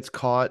where he gets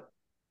caught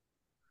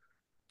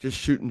just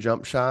shooting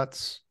jump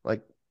shots,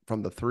 like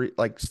from the three,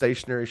 like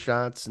stationary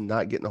shots and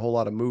not getting a whole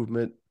lot of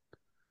movement.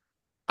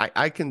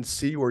 I can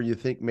see where you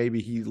think maybe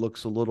he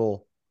looks a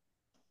little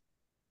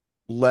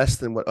less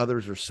than what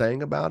others are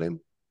saying about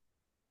him.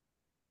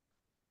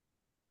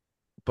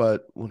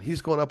 But when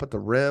he's going up at the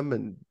rim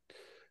and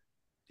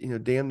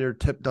damn near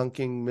tip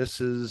dunking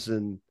misses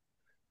and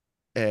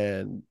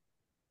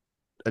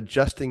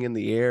adjusting in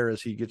the air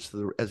as he gets to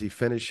the as he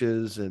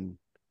finishes and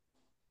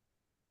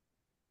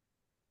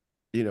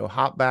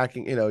hop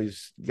backing,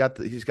 he's got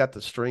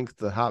the strength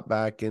to hop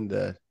back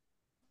into.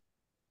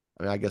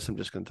 I mean, I guess I'm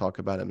just going to talk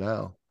about him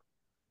now.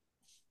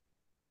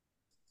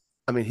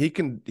 I mean, he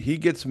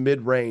gets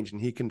mid range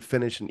and he can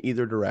finish in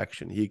either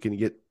direction. He can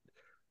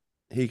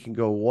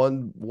go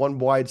one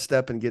wide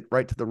step and get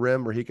right to the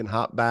rim, or he can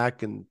hop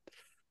back and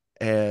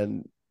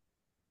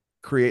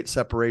create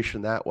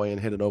separation that way and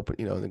hit an open,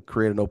 and then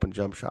create an open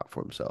jump shot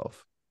for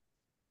himself.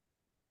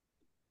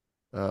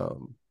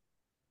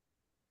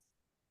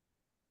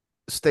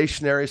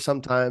 Stationary,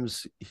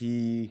 sometimes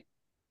when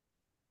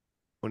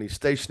he's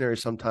stationary,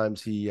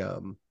 sometimes he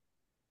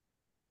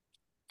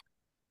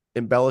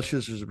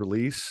embellishes his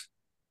release.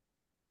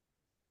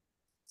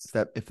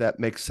 If that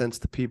makes sense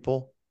to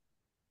people,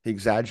 he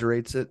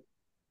exaggerates it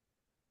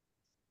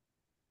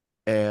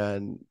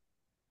and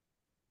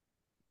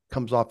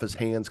comes off his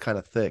hands kind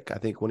of thick. I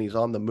think when he's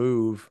on the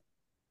move,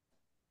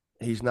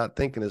 he's not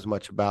thinking as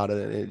much about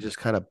it, and it just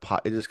kind of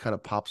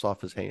pops off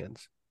his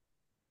hands.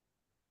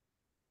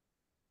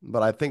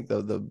 But I think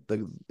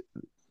the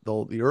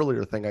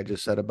earlier thing I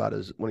just said about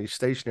is when he's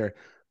stationary,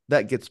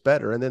 that gets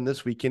better. And then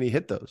this weekend he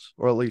hit those,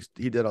 or at least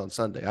he did on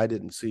Sunday. I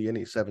didn't see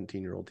any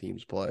 17-year-old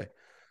teams play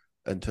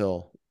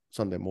until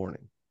Sunday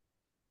morning.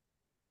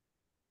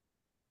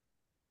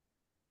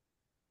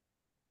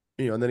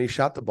 And then he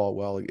shot the ball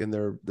well in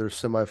their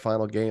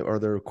semifinal game or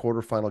their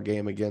quarterfinal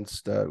game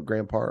against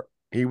Grand Park.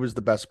 He was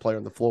the best player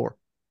on the floor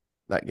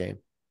that game.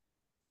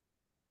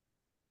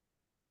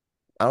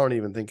 I don't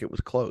even think it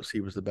was close.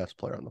 He was the best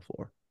player on the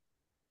floor.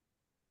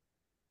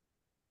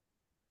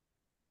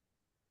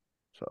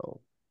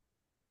 So,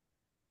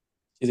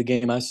 See, the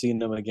game I seen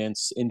them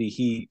against Indy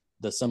Heat,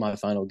 the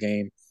semifinal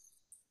game,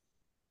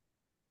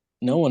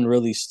 no one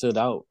really stood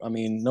out. I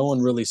mean, no one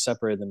really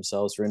separated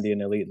themselves for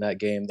Indian Elite in that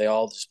game. They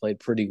all just played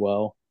pretty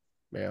well.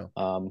 yeah.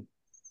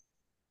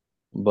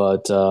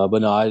 But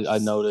no, I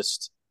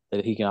noticed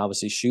that he can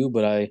obviously shoot,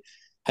 but I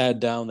had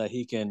down that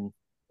he's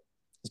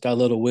got a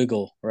little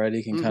wiggle, right?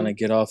 He can kind Mm-hmm. of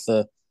get off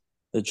the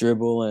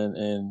dribble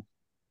and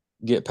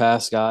get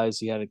past guys.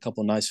 He had a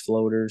couple nice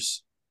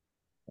floaters.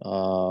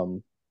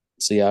 So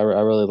yeah, I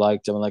really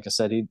liked him. And like I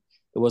said, it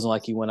wasn't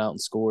like he went out and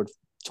scored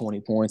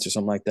 20 points or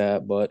something like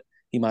that, but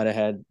he might have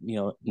had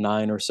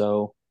 9 or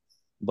so.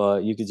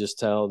 But you could just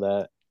tell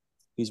that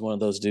he's one of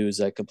those dudes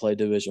that could play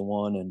Division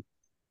 1,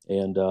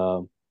 and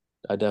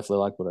I definitely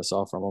like what I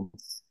saw from him.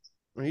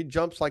 He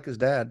jumps like his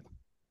dad.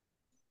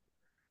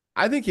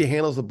 I think he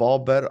handles the ball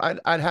better.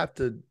 I'd have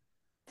to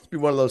be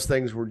one of those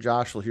things where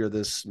Josh will hear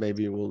this.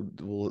 Maybe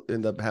we'll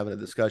end up having a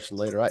discussion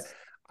later.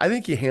 I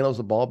think he handles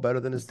the ball better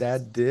than his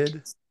dad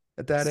did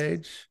at that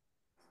age.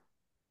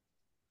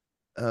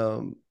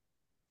 Um,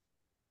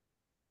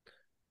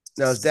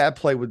 Now his dad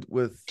played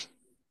with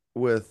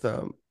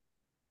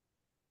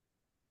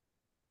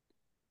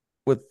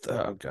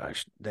oh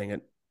gosh dang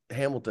it,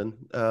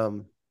 Hamilton,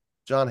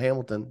 John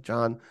Hamilton.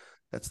 John,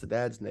 that's the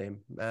dad's name.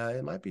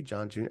 It might be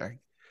John Jr.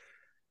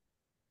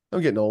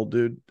 I'm getting old,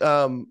 dude.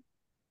 So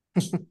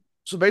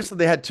basically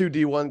they had two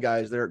D1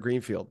 guys there at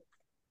Greenfield.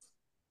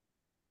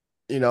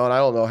 And I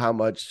don't know how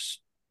much.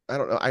 I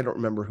don't know. I don't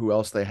remember who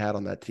else they had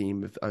on that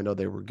team. If I know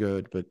they were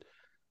good, but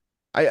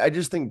I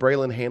just think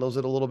Braylon handles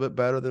it a little bit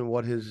better than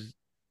what his.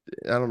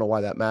 I don't know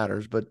why that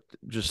matters, but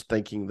just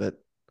thinking that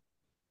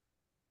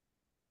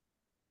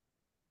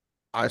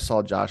I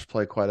saw Josh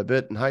play quite a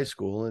bit in high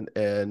school,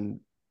 and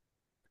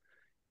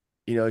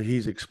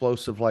he's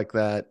explosive like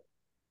that.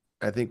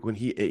 I think when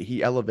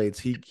he elevates,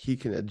 he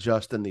can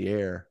adjust in the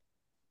air.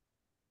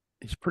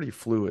 He's pretty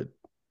fluid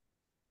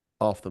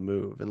off the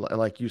move, and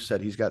like you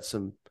said, he's got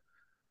some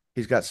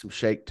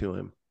shake to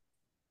him,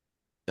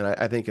 and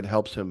I think it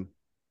helps him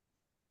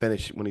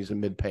finish when he's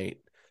in mid paint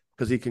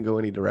because he can go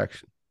any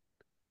direction.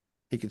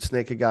 He can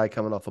snake a guy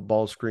coming off a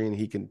ball screen.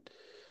 He can. I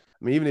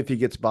mean, even if he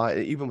gets by,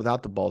 even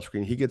without the ball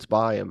screen, he gets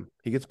by him.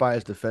 He gets by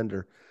his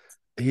defender.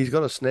 He's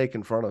going to snake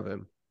in front of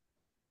him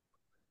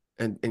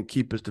and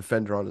keep his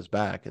defender on his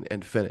back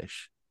and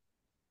finish.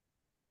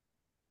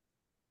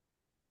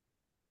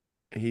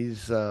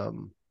 He's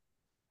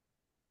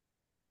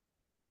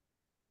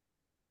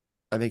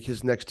I think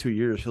his next 2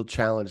 years he'll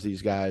challenge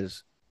these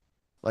guys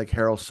like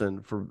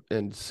Harrelson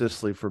and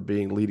Sisley for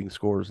being leading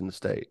scorers in the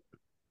state.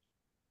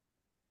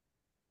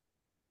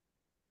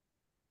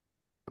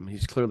 I mean,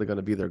 he's clearly going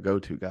to be their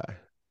go-to guy.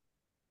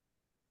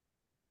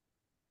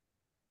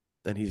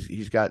 And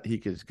he's got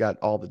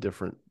all the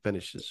different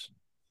finishes.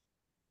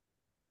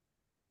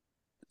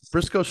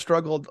 Briscoe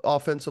struggled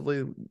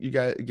offensively.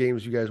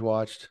 Games you guys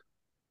watched.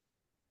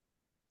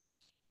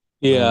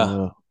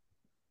 Yeah,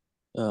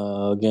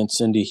 Against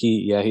Indy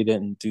Heat. Yeah, he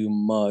didn't do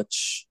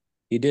much.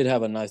 He did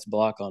have a nice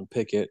block on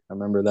Pickett. I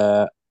remember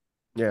that.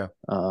 Yeah.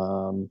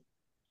 Um,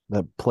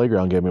 That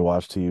playground game we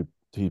watched, he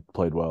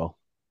played well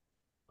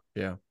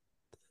Yeah.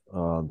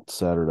 on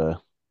Saturday.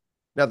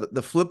 Now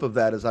the flip of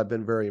that is I've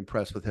been very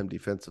impressed with him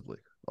defensively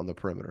on the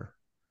perimeter.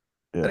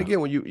 And Yeah. again,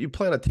 when you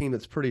play on a team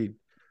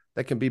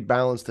that can be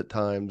balanced at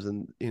times,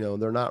 and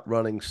they're not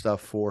running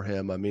stuff for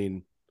him. I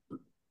mean,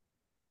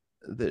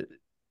 that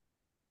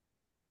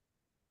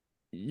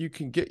you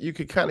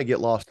could kind of get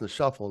lost in the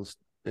shuffle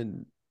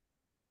and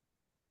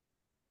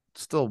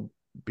still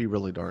be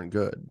really darn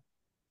good.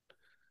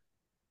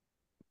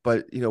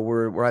 But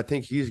where I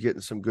think he's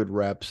getting some good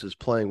reps is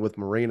playing with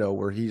Marino,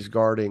 where he's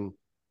guarding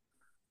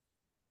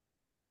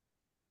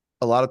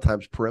a lot of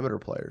times perimeter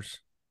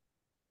players,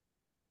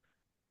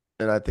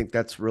 and I think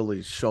that's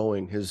really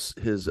showing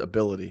his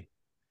ability.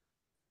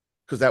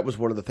 Because that was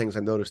one of the things I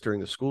noticed during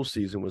the school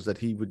season was that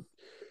he would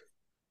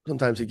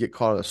sometimes he'd get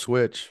caught on a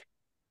switch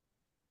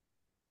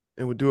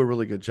and would do a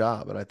really good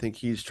job. And I think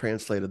he's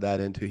translated that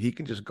into he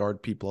can just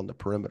guard people on the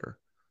perimeter.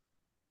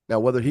 Now,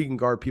 whether he can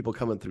guard people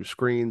coming through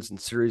screens and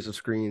series of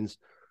screens,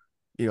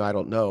 I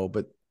don't know,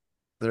 but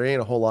there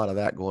ain't a whole lot of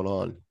that going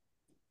on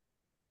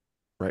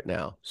right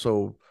now.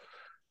 So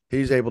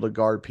he's able to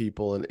guard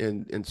people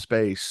in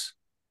space.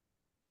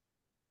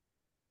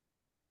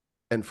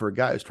 And for a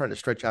guy who's trying to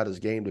stretch out his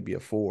game to be a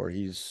four, I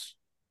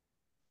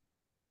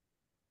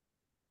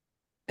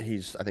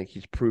think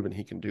he's proven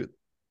he can do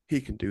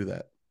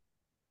that.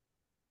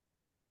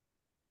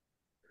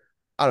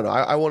 I don't know.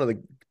 I wanted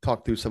to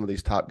talk through some of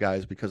these top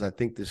guys because I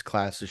think this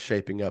class is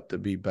shaping up to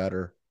be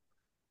better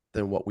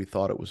than what we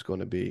thought it was going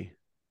to be.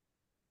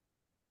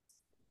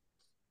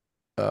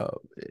 Uh,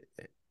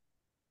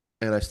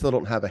 and I still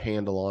don't have a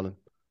handle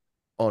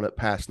on it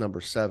past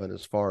number 7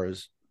 as far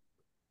as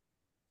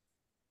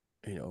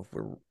if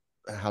we're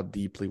how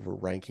deeply we're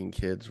ranking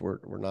kids. We're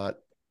not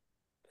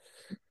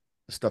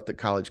the stuff that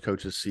college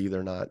coaches see.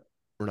 We're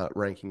not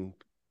ranking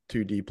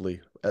too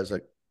deeply as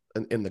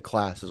in the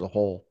class as a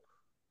whole,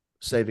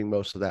 saving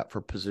most of that for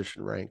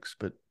position ranks.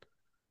 But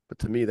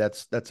to me,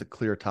 that's a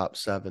clear top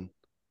 7.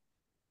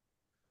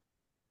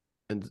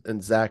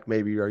 And Zach,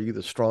 maybe are you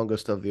the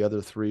strongest of the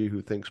other 3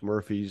 who thinks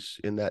Murphy's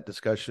in that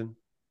discussion?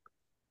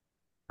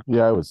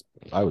 Yeah,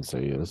 I would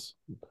say he is.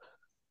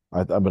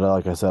 But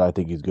like I said, I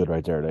think he's good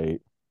right there at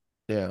 8.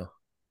 Yeah.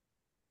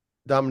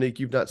 Dominique,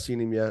 you've not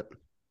seen him yet.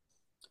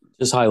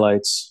 just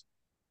highlights,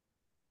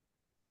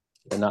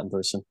 and not in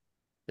person.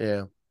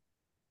 Yeah.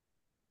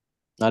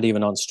 Not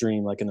even on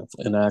stream, like in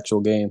an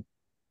actual game.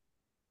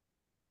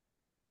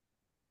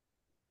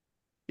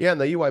 Yeah,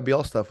 and the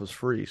EYBL stuff was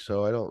free,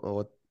 so I don't know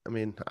what I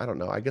mean, I don't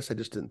know. I guess I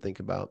just didn't think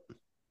about.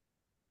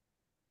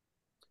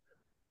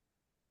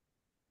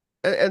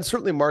 And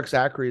certainly Mark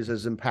Zachary is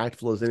as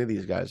impactful as any of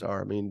these guys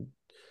are. I mean,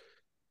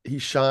 he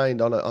shined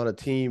on a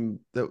team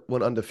that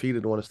went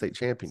undefeated and won a state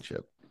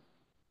championship.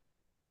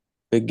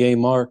 Big game,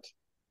 Mark.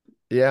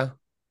 Yeah.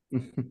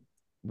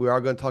 We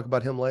are going to talk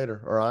about him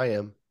later, or I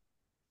am.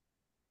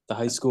 The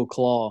high school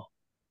claw.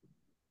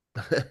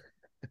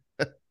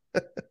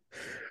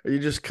 Are you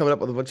just coming up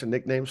with a bunch of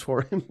nicknames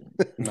for him?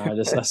 No,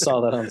 I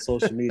saw that on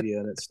social media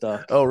and it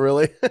stuck. Oh,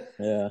 really?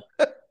 Yeah.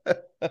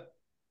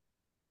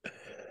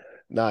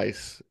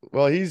 Nice.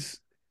 Well, he's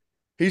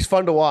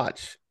fun to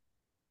watch.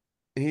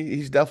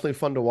 He's definitely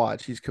fun to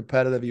watch. He's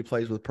competitive. He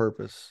plays with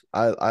purpose.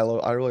 I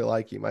really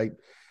like him.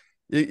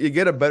 You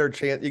get a better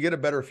chance. You get a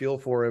better feel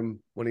for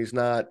him when he's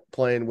not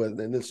playing with.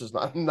 And this is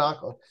not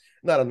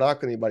not a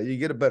knock on anybody. You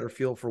get a better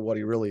feel for what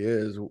he really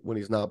is when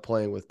he's not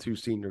playing with 2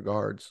 senior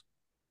guards.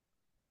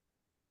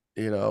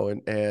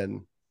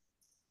 And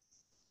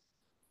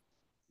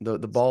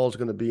the ball is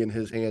going to be in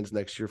his hands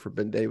next year for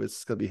Ben Davis.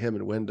 It's going to be him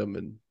and Wyndham.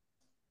 And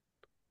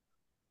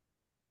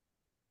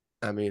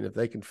I mean, if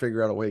they can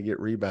figure out a way to get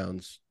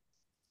rebounds,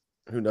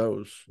 who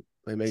knows?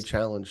 They may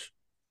challenge.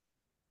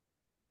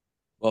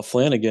 Well,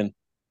 Flanagan.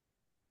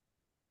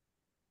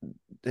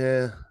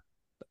 Yeah.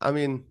 I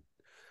mean,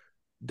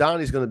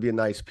 Donnie's going to be a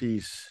nice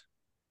piece.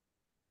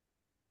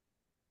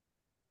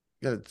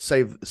 Got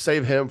to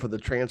save him for the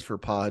transfer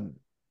pod.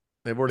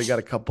 They've already got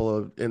a couple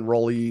of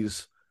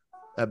enrollees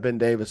at Ben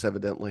Davis,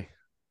 evidently.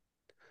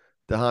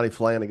 Dehani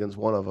Flanagan's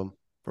one of them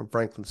from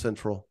Franklin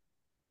Central.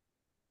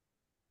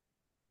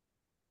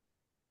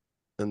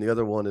 And the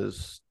other one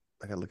is,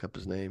 I got to look up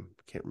his name.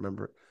 Can't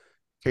remember it.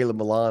 Caleb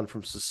Milan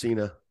from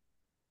Cecina.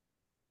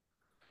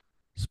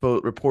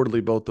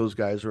 Reportedly, both those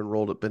guys are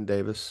enrolled at Ben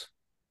Davis.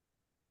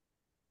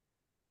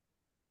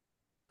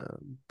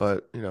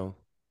 But, you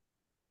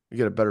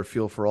get a better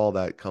feel for all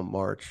that come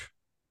March.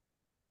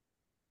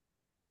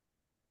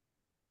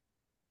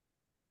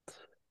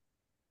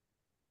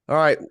 All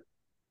right.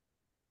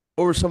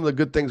 What were some of the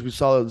good things we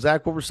saw?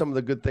 Zach, what were some of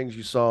the good things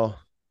you saw?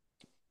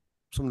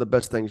 Some of the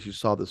best things you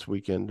saw this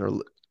weekend, or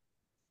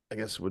I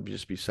guess it would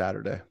just be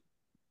Saturday.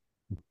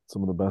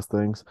 Some of the best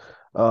things.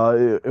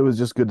 It was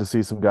just good to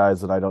see some guys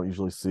that I don't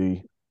usually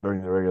see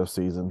during the regular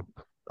season.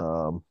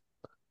 I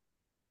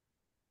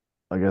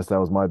guess that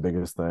was my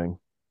biggest thing.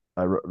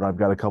 I've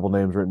got a couple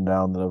names written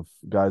down of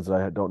guys that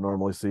I don't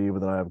normally see, but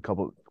then I have a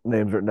couple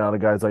names written down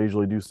of guys I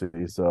usually do see.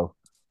 So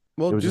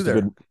Well, it was do just a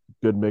there.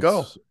 good Go.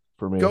 mix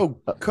for me. Go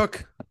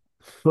cook.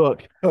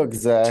 Look, Cook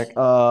Zach.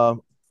 uh,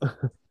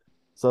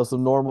 so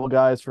some normal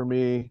guys for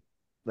me.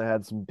 They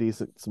had some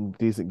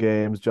decent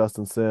games.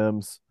 Justin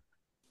Sims,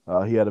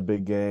 he had a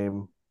big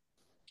game.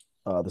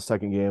 The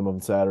second game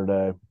on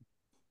Saturday,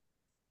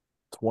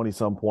 20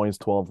 some points,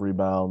 12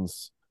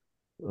 rebounds,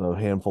 a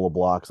handful of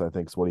blocks. I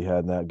think is what he had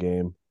in that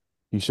game.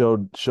 He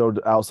showed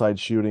outside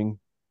shooting,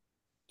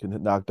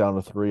 can knock down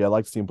a three. I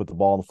like to see him put the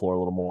ball on the floor a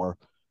little more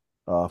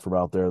from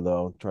out there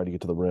though. Try to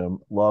get to the rim.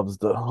 Loves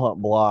to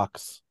hunt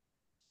blocks.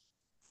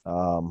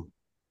 Um,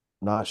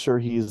 not sure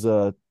he's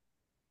a.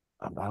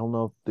 I don't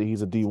know if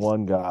he's a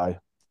D1 guy,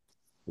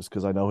 just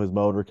because I know his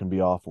motor can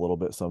be off a little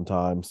bit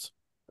sometimes.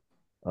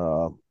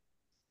 Uh,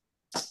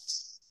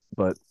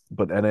 but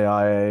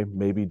NAIA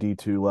maybe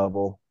D2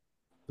 level,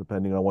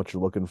 depending on what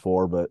you're looking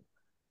for. But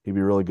he'd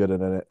be really good at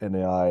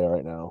NAIA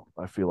right now,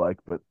 I feel like.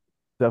 But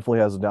definitely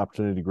has an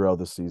opportunity to grow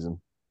this season.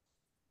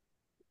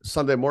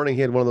 Sunday morning,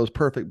 he had one of those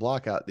perfect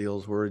blockout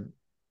deals where he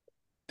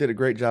did a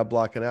great job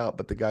blocking out,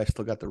 but the guy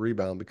still got the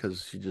rebound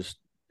because he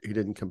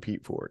didn't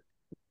compete for it.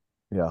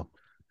 Yeah.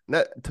 And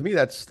that to me,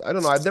 that's I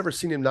don't know. I've never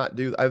seen him not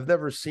do. I've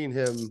never seen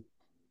him.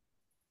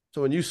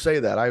 So when you say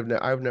that,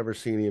 I've never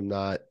seen him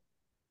not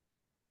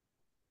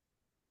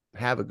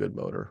have a good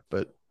motor.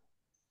 But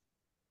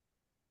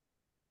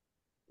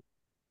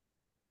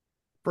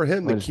for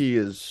him, the I just key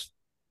is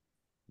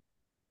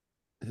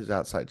his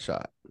outside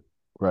shot.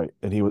 right,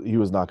 and he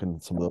was knocking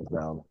some of those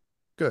down.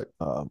 Good.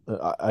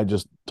 I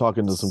just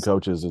talking to some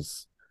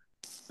coaches,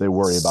 they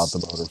worry about the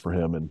motor for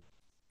him, and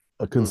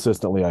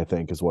consistently, I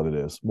think is what it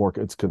is. More,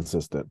 it's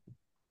consistent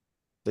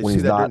They when see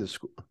he's that during the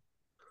school.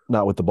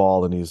 not with the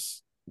ball, and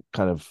he's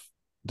kind of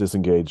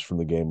disengaged from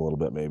the game a little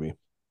bit, maybe.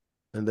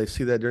 And they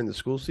see that during the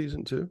school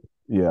season too.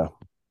 Yeah.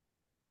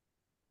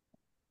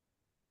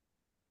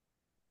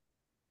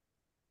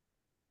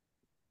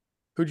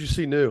 Who'd you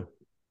see new?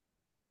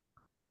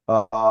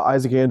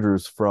 Isaac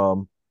Andrews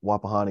from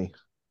Wapahani.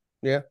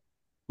 Yeah.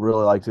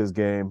 Really liked his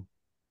game.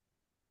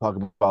 Talk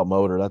about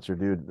motor. That's your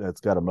dude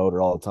that's got a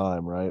motor all the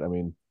time, right? I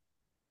mean,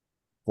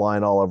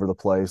 flying all over the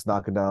place,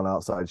 knocking down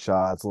outside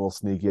shots, a little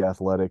sneaky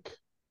athletic.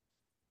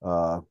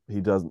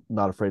 He does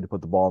not afraid to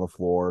put the ball on the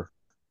floor,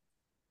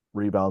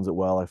 rebounds it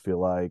well, I feel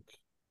like,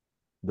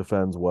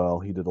 defends well.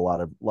 He did a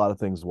lot of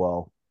things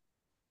well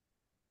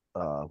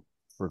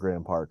for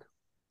Grand Park.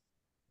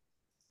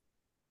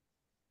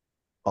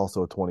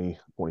 Also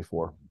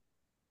 2024.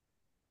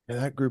 Yeah,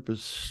 that group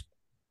is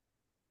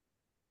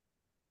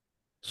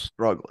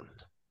struggling.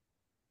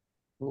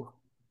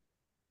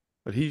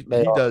 But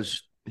They are.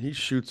 he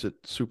shoots it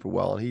super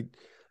well, and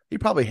he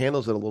probably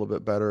handles it a little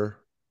bit better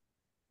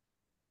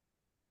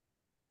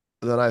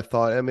than I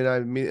thought. I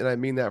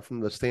mean that from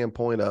the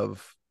standpoint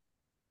of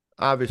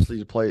obviously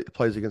he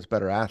plays against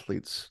better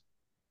athletes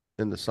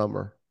in the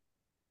summer,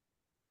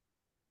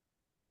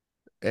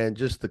 and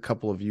just the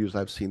couple of views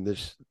I've seen the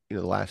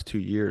last 2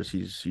 years,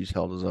 he's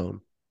held his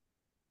own.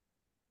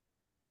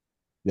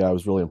 Yeah, I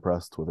was really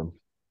impressed with him.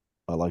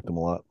 I liked him a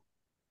lot.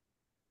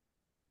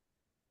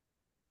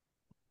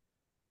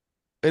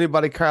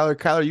 Anybody,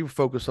 Kyler, you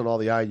focus on all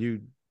the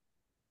IU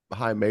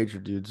high major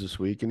dudes this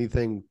week. You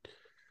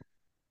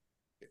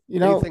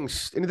know,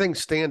 Anything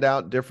stand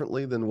out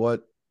differently than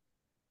what?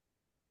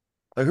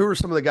 Like, who were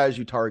some of the guys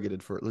you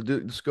targeted for?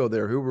 Let's go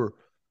there. Who were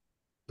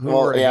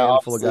well, a yeah,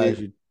 handful of guys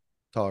obviously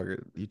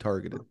you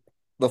targeted?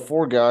 the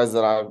four guys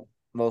that I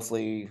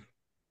mostly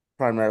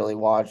primarily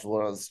watched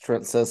was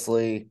Trent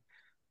Sisley,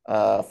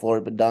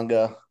 Floyd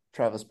Badunga,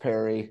 Travis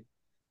Perry,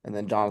 and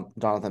then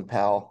Jonathan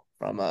Powell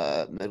from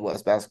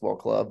Midwest Basketball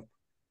Club.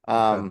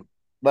 Okay.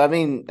 But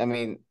I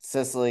mean,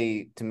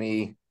 Sisley to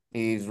me,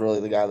 he's really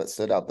the guy that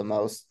stood out the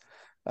most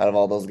out of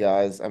all those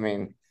guys. I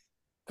mean,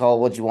 call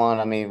it what you want.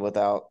 I mean,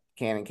 without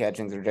Cannon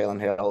Catchings or Jalen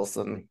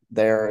Harrelson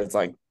there, it's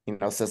like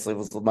Sisley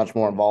was much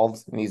more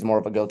involved, and he's more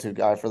of a go-to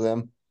guy for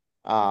them.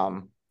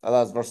 I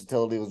thought his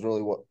versatility was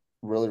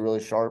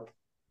really sharp.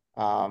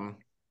 Um,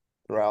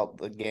 Throughout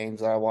the games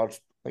that I watched.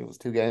 I think it was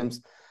two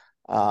games.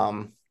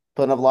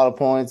 Putting up a lot of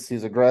points.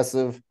 He's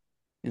aggressive.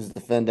 He's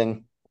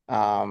defending.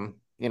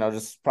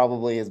 Just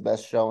probably his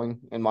best showing,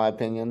 in my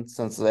opinion,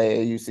 since the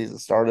AAU season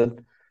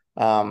started.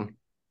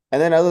 And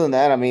then other than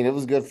that, I mean, it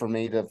was good for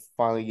me to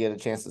finally get a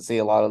chance to see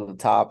a lot of the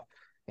top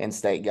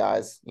in-state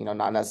guys.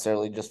 Not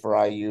necessarily just for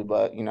IU,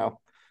 but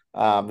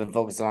been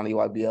focusing on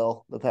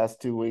EYBL the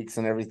past 2 weeks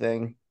and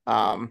everything.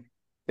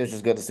 It's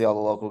just good to see all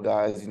the local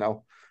guys.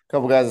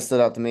 Couple guys that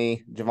stood out to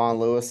me: Javon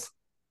Lewis,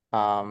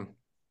 um,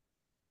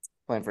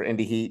 playing for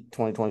Indy Heat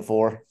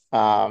 2024.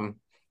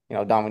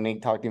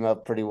 Dominique talked him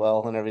up pretty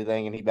well and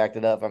everything, and he backed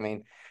it up. I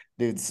mean,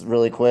 dude's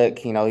really quick.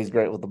 He's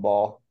great with the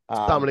ball. It's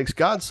Dominic's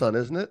godson,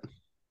 isn't it?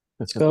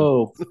 Let's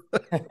go.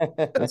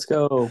 But Let's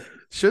go.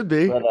 Should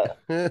be. he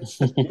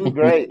was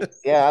great.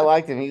 Yeah, I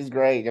liked him. He was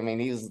great. I mean,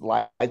 he's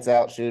lights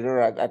out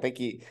shooter. I think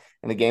in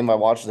the game I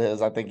watched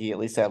his, I think he at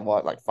least had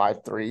like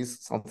 5 threes,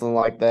 something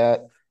like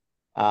that.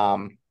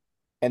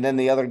 And then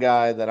the other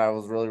guy that I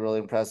was really, really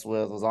impressed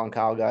with was on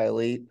Kyle Guy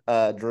Elite,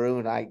 Drew,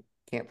 and I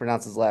can't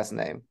pronounce his last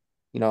name.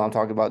 You know what I'm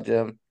talking about,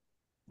 Jim?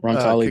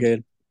 Roncalli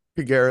kid.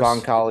 Kagaris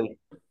Roncalli.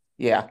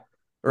 Yeah.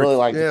 or Really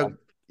liked yeah, him.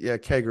 yeah, Man,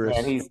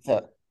 Kagaris. he's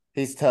tough.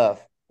 He's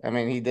tough. I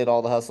mean, he did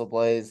all the hustle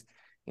plays.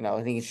 You know,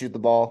 he can shoot the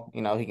ball.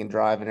 You know, he can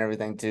drive and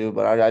everything too.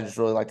 But I just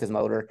really liked his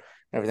motor and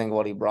everything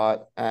what he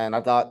brought. And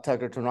I thought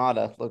Tucker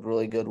Tornada looked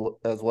really good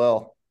as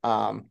well.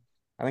 I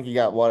think he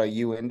got what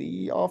a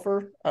UND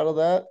offer out of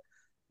that,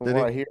 from Did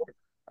what he? I hear.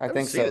 I I haven't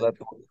think seen so. it.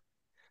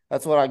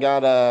 That's what I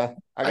got. I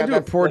I got do a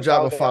that from poor the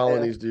job of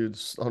following these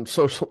dudes on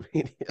social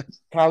media.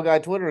 Kyle Guy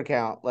Twitter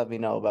account. Let me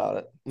know about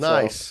it.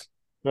 So Nice.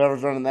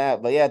 whoever's running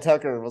that, but yeah,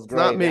 Tucker was It's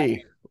not great.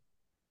 me.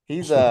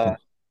 He's a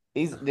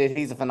he's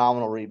a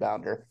phenomenal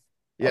rebounder.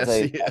 I'll tell Yes,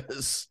 he you that.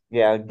 is.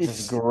 Yeah, just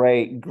He's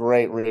great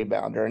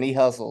rebounder, and he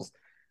hustles.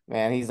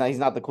 Man, he's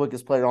not the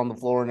quickest player on the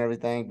floor and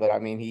everything, but I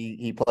mean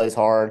he plays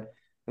hard,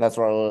 and that's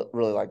what I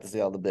really like to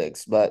see all the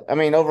bigs. But I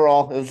mean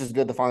overall, it was just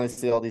good to finally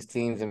see all these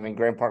teams. I mean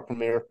Grand Park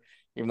Premier,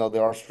 even though they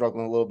are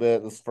struggling a little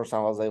bit, this is the first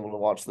time I was able to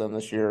watch them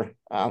this year.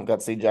 Got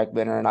to see Jack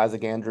Benner and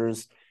Isaac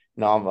Andrews.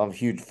 You know, I'm a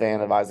huge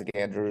fan of Isaac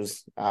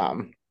Andrews.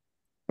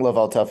 Love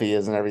how tough he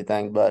is and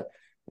everything. But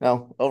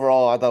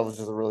overall, I thought it was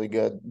just a really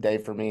good day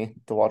for me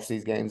to watch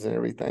these games and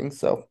everything.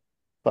 So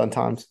fun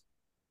times.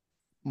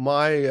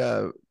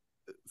 my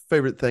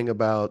favorite thing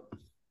about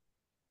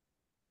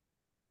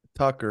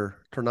Tucker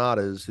Tornada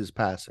is his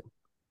passing.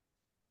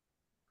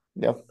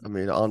 Yeah. I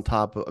mean, on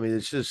top of, I mean,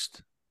 it's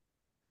just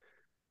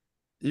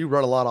you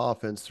run a lot of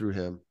offense through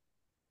him,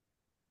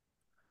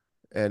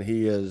 and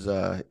he's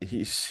a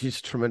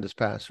tremendous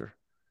passer.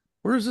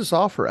 Where is this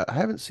offer at? I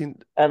haven't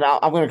seen. And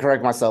I'm going to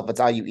correct myself. It's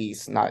IU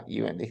East, not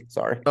UND.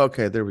 Sorry.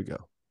 Okay, there we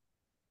go.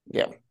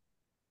 Yeah.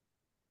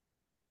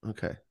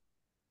 Okay,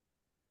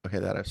 okay,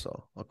 that I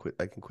saw. I'll quit.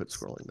 I can quit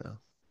scrolling now.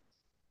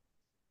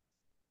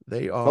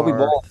 They Kobe are,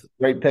 Ball,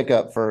 great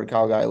pickup for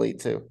Cal Guy Elite,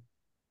 too.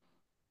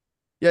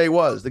 yeah, he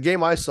was the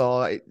game I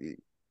saw.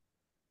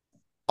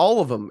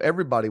 All of them,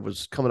 everybody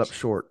was coming up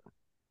short.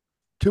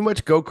 Too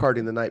much go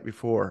karting the night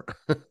before.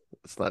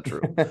 That's not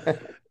true.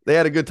 They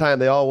had a good time.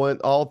 They all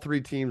went. All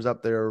three teams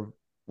up there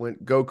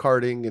went go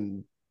karting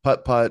and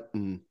putt putt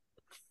and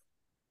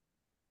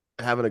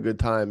having a good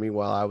time.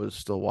 Meanwhile, I was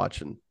still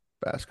watching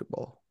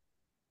basketball.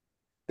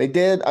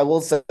 I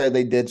will say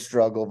they did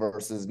struggle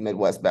versus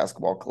Midwest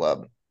Basketball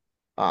Club.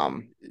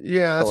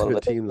 Yeah, A that's a little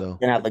good bit. team though.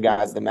 Didn't have the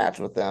guys to match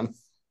with them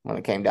when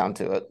it came down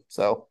to it.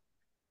 So,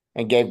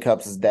 and Gabe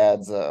Cup's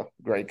dad's a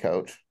great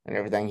coach and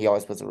everything. He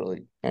always puts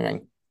I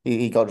mean,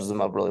 he coaches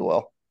them up really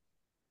well.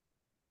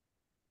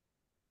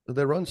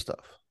 They run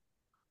stuff.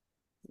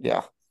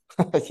 Yeah.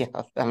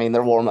 Yeah. I mean,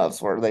 their warm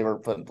ups where they were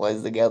putting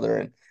plays together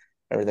and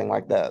everything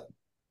like that.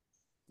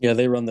 Yeah,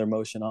 they run their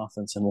motion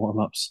offense in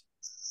warmups.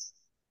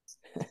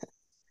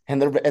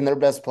 And their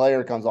best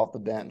player comes off the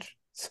bench.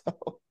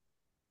 So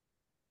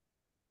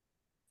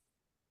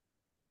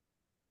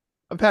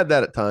I've had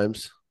that at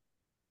times.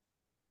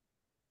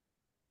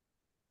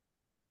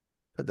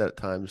 Had that at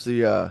times.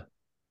 The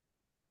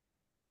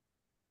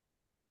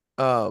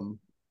um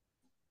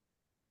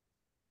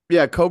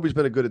yeah, Kobe's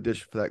been a good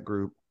addition for that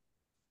group,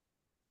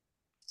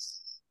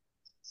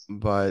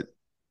 but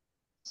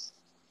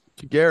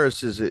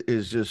Garris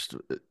is just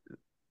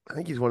I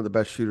think he's one of the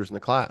best shooters in the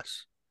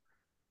class.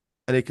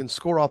 And he can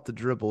score off the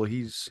dribble.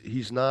 He's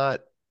not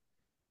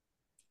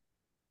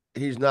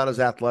as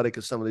athletic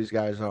as some of these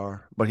guys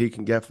are, but he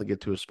can definitely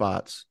get to his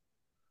spots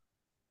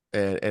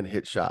and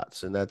hit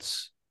shots. And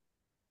that's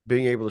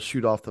being able to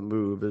shoot off the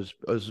move is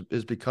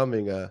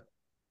becoming a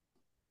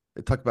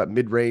they talk about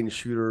mid-range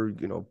shooter,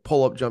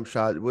 pull-up jump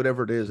shot,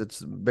 whatever it is.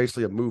 It's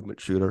basically a movement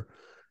shooter.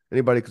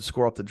 Anybody can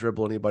score off the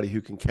dribble, anybody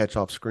who can catch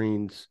off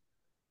screens.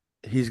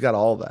 He's got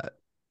all that.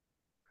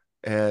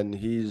 And I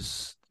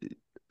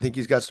think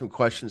he's got some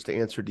questions to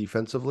answer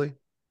defensively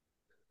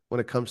when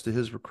it comes to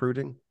his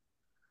recruiting.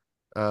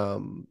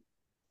 Um,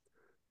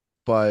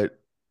 but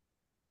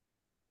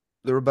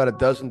there were about a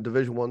dozen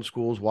Division I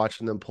schools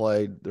watching them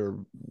play. They're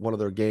one of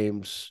their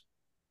games,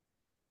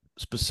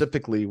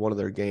 specifically one of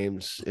their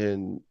games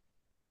in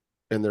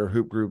their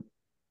hoop group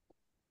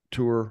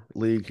tour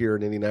league here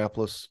in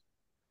Indianapolis,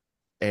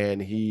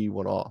 and he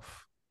went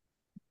off.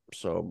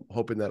 So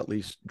hoping that at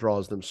least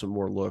draws them some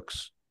more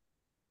looks.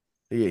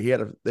 He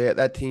had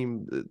that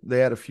team. They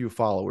had a few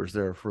followers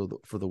there for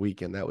the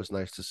weekend. That was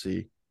nice to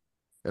see,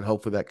 and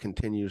hopefully that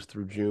continues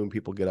through June.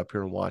 People get up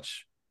here and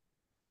watch,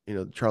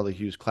 the Charlie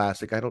Hughes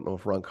Classic. I don't know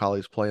if Ron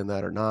Colley's playing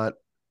that or not.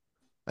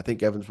 I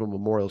think Evansville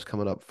Memorial's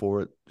coming up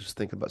for it. Just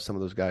thinking about some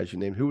of those guys you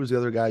named. Who was the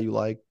other guy you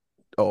like?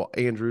 Oh,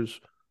 Andrews.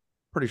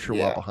 Pretty sure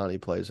yeah,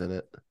 Wapahani plays in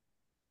it.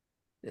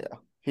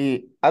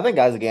 yeah. I think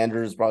Isaac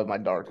Andrews is probably my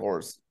dark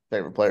horse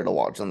favorite player to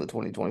watch in the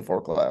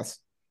 2024 class.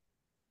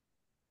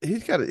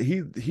 He's got it.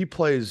 He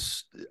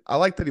plays. I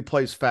like that he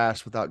plays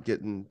fast without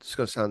getting. It's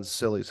gonna sound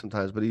silly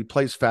sometimes, but he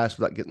plays fast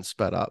without getting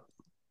sped up.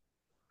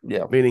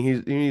 Yeah.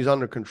 Meaning he's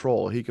under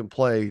control. He can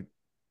play.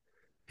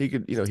 He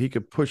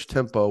could push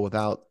tempo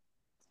without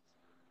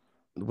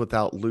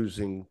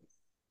losing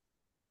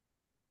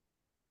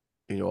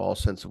all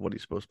sense of what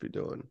he's supposed to be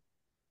doing.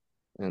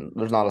 And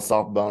there's not a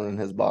soft bone in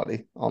his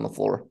body on the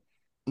floor.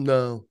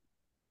 No.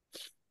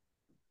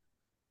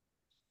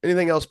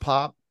 Anything else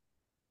pop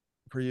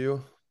for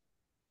you?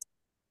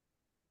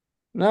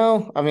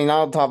 No, I mean,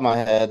 on top of my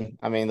head,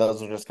 I mean,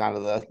 those are just kind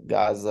of the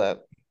guys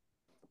that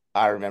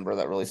I remember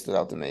that really stood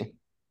out to me.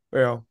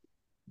 Yeah.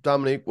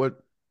 Dominique, what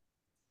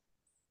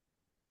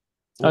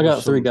I were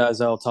got three some guys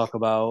I'll talk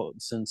about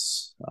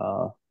since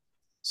a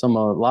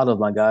lot of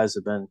my guys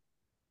have been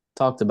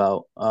talked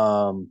about.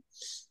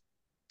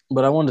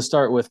 But I wanted to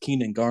start with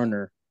Keenan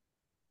Garner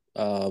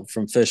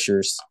from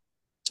Fishers,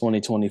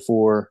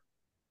 2024.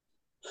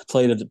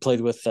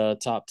 Played with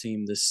top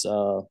team this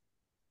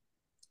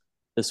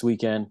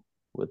weekend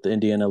with the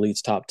Indiana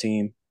Elite's top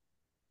team,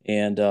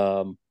 and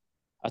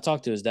I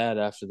talked to his dad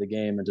after the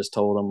game and just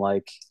told him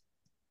like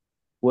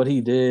what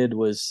he did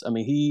was, I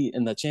mean, he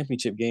in the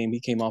championship game he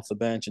came off the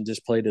bench and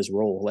just played his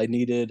role. They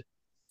needed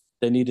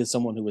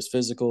someone who was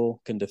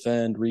physical, can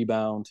defend,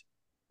 rebound,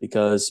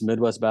 because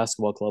Midwest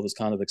Basketball Club was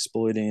kind of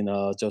exploiting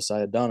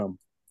Josiah Dunham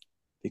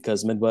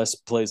because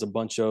Midwest plays a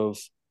bunch of.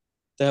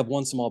 They have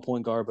one small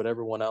point guard, but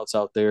everyone else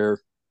out there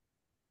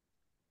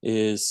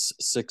is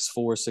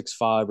 6'4",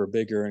 6'5", or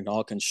bigger, and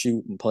all can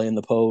shoot and play in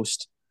the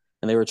post.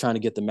 And they were trying to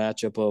get the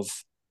matchup of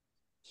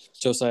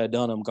Josiah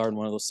Dunham guarding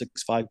one of those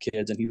 6'5"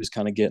 kids, and he was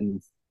kind of getting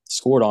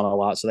scored on a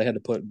lot. So they had to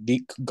put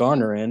Deke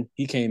Garner in.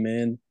 He came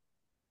in,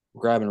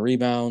 grabbing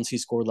rebounds. He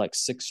scored like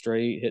 6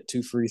 straight, hit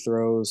 2 free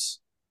throws,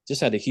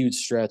 just had a huge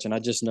stretch. And I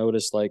just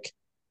noticed like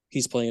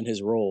he's playing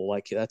his role.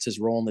 Like that's his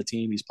role on the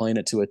team. He's playing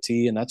it to a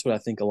T. And that's what I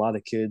think a lot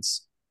of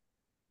kids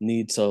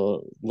need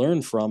to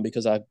learn from,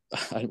 because I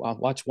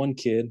watch one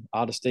kid,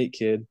 out of state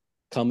kid,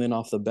 come in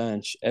off the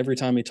bench. Every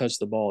time he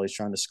touched the ball, he's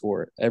trying to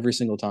score it every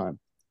single time.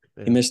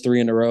 yeah. He missed 3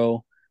 in a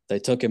row. They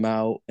took him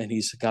out and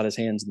he's got his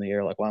hands in the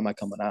air. Like, why am I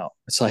coming out?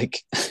 It's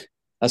like,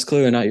 that's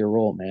clearly not your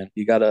role, man.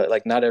 You gotta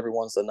like, not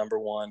everyone's the number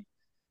one.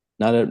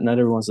 Not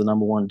everyone's the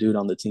number one dude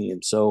on the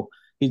team. So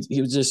he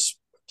just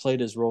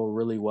played his role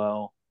really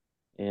well,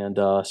 and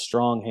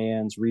strong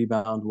hands,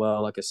 rebound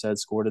well. Like I said,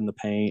 scored in the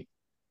paint.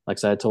 Like I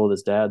said, I told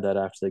his dad that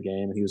after the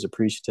game, and he was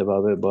appreciative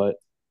of it. But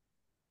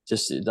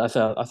just I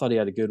thought he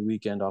had a good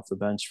weekend off the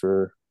bench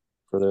for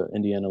the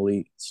Indiana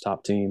Elite's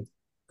top team.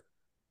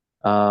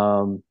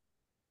 Um,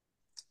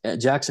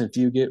 Jackson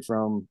Fugit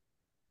from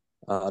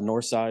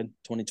Northside,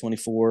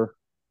 2024,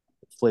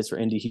 plays for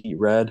Indy Heat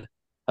Red.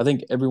 I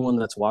think everyone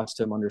that's watched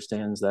him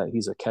understands that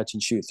he's a catch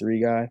and shoot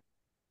three guy.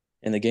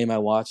 In the game I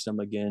watched him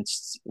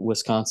against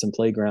Wisconsin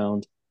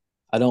Playground,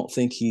 I don't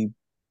think he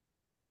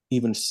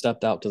even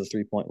stepped out to the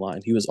 3 point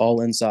line. He was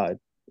all inside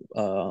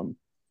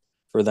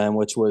for them,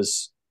 which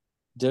was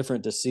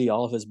different to see.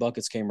 All of his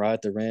buckets came right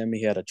at the rim.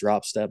 He had a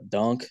drop step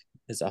dunk.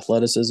 His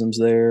athleticism's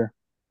there.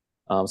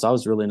 So I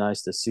was really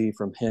nice to see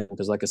from him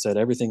because, like I said,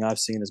 everything I've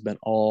seen has been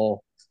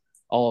all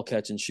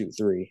catch and shoot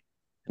three,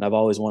 and I've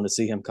always wanted to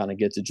see him kind of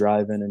get to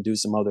drive in and do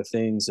some other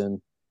things.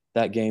 And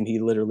that game, he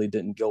literally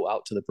didn't go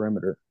out to the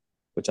perimeter,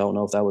 which I don't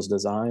know if that was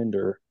designed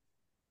or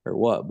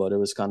what, but it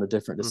was kind of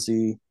different to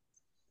see.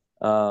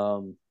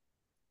 And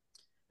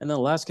then the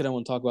last kid I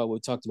want to talk about, what we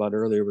talked about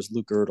earlier, was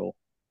Luke Ertl,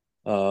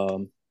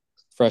 um,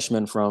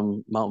 freshman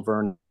from Mount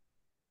Vernon.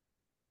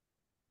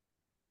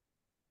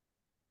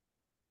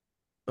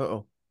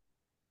 Uh-oh.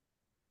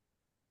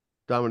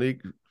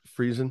 Dominique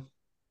freezing.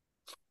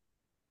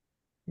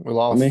 We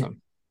lost Me,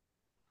 him.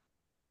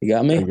 you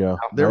got There you me. go.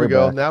 There we you're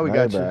go. back. Now we Now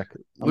you're got you. back.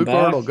 I'm Luke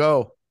back. Ertl,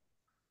 go.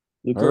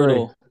 Luke Hurry.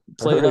 Ertl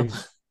played up, Hurry.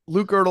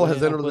 Luke Ertl has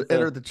playing up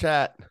entered the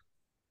chat.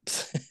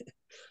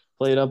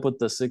 played up with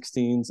the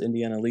 16s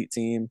Indiana Elite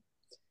team.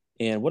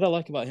 And what I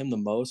like about him the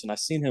most, and I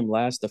seen him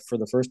for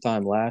the first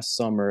time last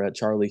summer at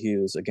Charlie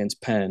Hughes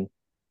against Penn.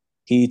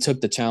 He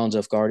took the challenge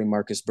of guarding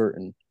Marcus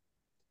Burton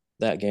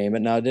that game,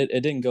 and now it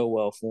didn't go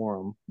well for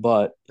him,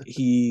 but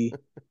he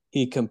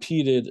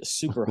competed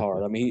super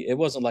hard. I mean, it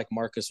wasn't like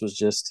Marcus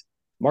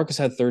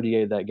had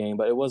 38 that game,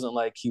 but it wasn't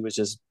like he was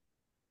just,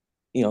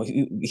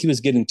 he was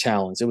getting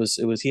challenged. It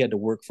was he had to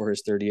work for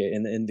his 38,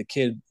 and the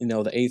kid,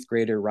 the eighth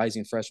grader,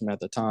 rising freshman at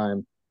the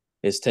time,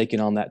 is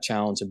taking on that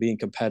challenge and being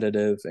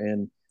competitive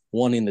and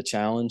wanting the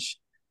challenge.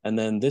 And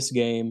then this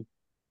game,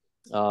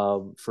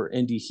 for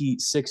Indy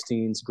Heat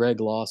 16s, Greg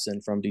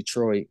Lawson from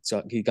Detroit.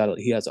 So he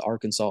has an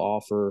Arkansas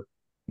offer,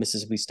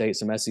 Mississippi State,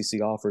 some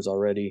SEC offers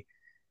already.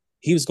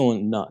 He was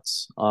going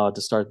nuts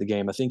to start the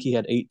game. I think he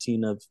had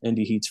 18 of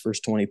Indy Heat's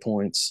first 20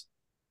 points,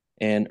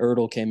 and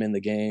Ertl came in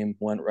the game,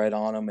 went right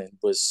on him, and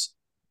was,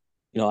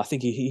 I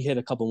think he hit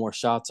a couple more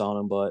shots on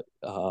him, but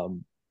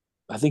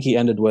I think he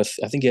had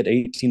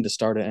 18 to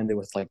start and ended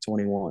with like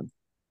 21.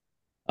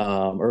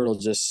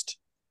 Ertl just,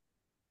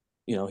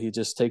 he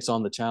just takes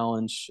on the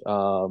challenge,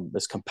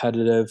 is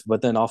competitive,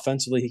 but then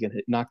offensively he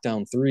can knock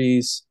down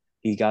threes.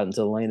 He got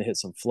into the lane and hit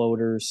some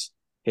floaters,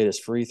 hit his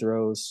free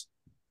throws.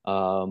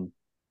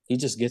 He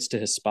just gets to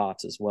his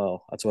spots as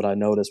well. That's what I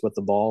noticed with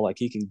the ball. Like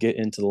he can get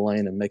into the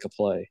lane and make a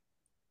play.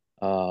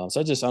 So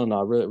I don't know.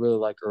 I really, really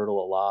like Ertl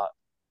a lot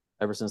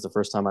ever since the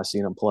first time I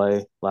seen him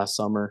play last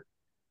summer.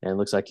 And it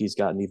looks like he's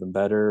gotten even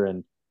better.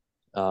 And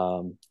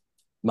um,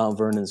 Mount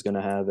Vernon's going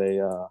to have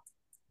a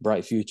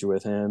bright future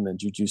with him and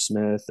Juju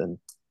Smith and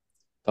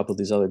a couple of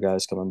these other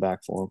guys coming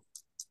back for him.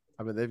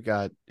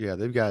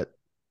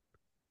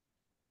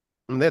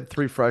 I mean, they had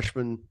three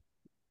freshmen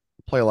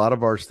play a lot of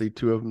varsity.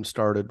 Two of them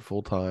started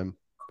full time.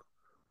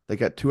 They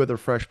got two other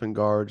freshman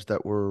guards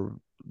that were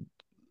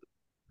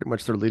pretty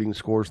much their leading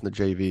scorers in the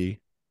JV,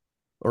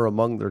 or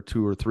among their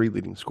two or three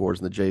leading scorers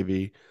in the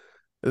JV.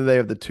 And they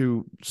have the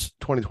two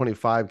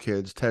 2025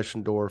 kids,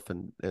 Teschendorf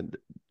and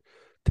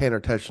Tanner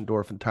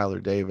Teschendorf and Tyler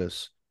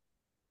Davis.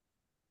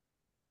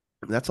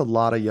 And that's a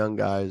lot of young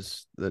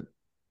guys that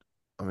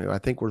I mean, I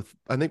think we're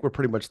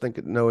pretty much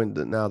thinking knowing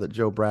that now that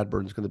Joe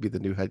Bradburn is going to be the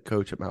new head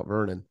coach at Mount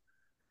Vernon.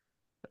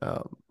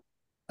 Um,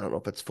 I don't know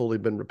if it's fully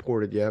been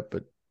reported yet,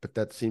 but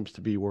that seems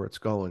to be where it's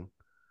going.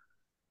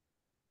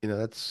 You know,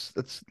 that's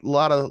a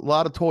lot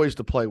of toys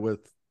to play with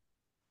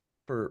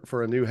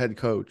for a new head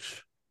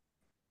coach.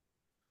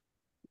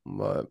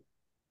 Uh,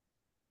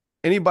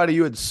 Anybody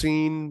you had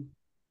seen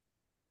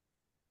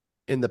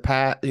in the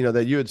past, you know,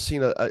 that you had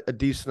seen a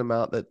decent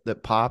amount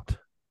that popped?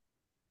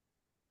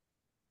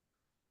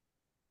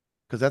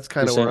 Because that's You're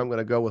kind of where saying I'm going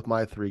to go with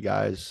my three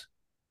guys.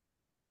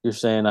 you're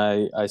saying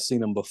I seen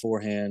them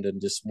beforehand and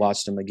just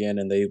watched them again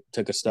and they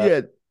took a step.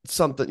 Yeah,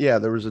 something. Yeah,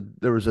 there was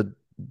a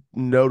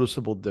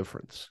noticeable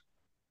difference.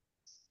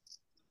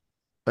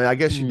 I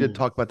guess you did Hmm.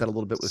 talk about that a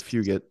little bit with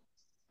Fugit.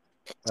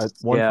 One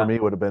for Yeah, me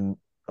would have been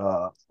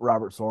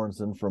Robert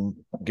Sorensen from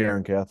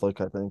Garin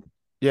Catholic. I think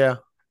Yeah,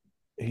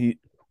 he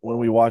when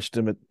we watched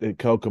him at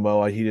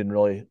Kokomo, he didn't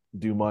really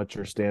do much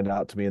or stand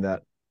out to me in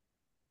that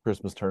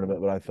Christmas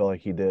tournament, but I feel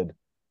like he did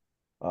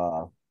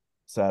uh,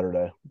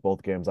 Saturday.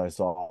 Both games I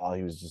saw,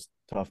 he was just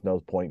tough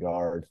nosed point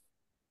guard,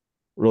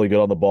 really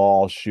good on the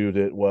ball, shoot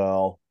it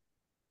well,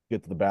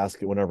 get to the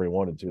basket whenever he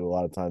wanted to. A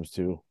lot of times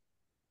too.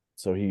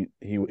 So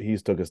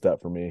he's took a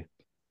step for me.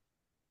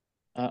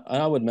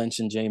 I would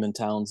mention Jamin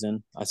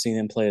Townsend. I seen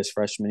him play his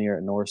freshman year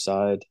at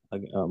Northside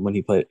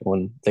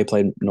when they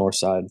played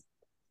Northside.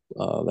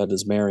 That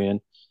is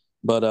Marion,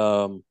 but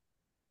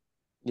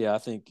yeah, I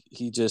think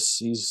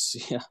he's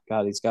yeah,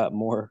 God, he's got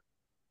more.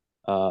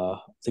 I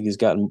think he's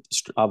gotten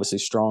obviously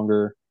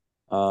stronger,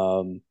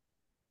 um,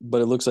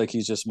 but it looks like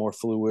he's just more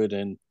fluid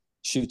and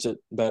shoots it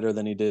better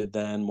than he did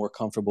then. More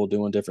comfortable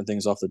doing different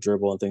things off the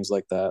dribble and things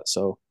like that.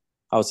 So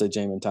I would say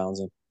Jamin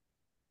Townsend.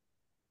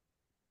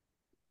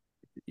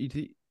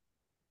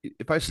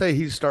 if I say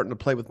he's starting to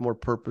play with more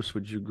purpose,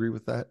 would you agree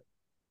with that?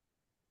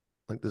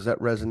 Like, does that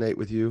resonate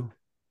with you?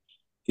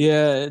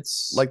 Yeah,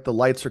 it's Like the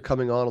lights are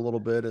coming on a little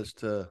bit as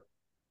to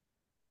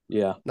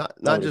yeah, I not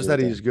would just agree that with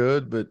that. he's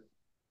good, but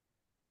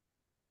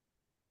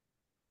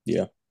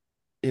Yeah.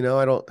 you know,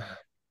 I don't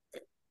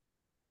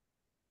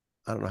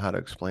know how to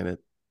explain it.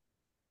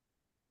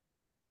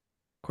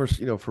 Of course,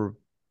 you know, for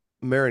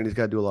Marion, he's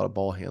got to do a lot of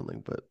ball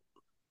handling, but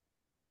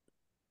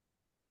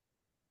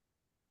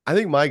I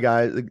think my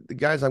guys, the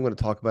guys I'm going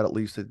to talk about at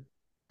least,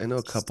 I know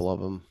a couple of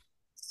them.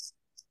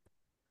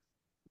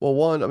 Well,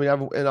 one, I mean,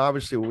 and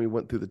obviously when we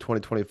went through the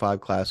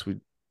 2025 class,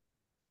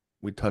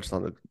 we touched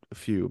on a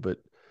few, but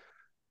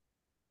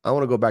I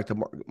want to go back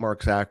to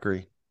Mark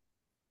Zachary,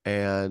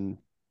 and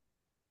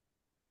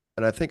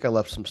and I think I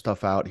left some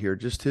stuff out here.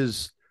 Just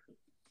his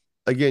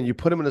again, you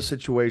put him in a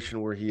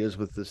situation where he is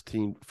with this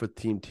team for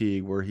Team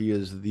T, where he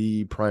is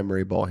the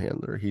primary ball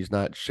handler. He's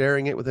not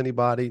sharing it with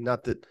anybody.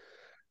 Not that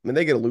I mean,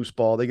 they get a loose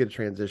ball, they get a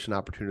transition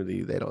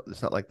opportunity. They don't.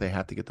 It's not like they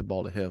have to get the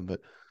ball to him, but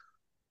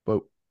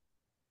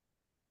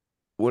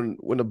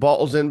when the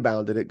ball's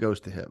inbounded, it goes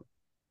to him,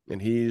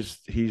 and he's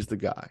the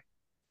guy.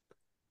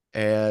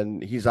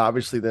 And he's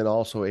obviously then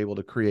also able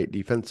to create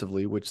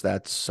defensively, which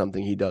that's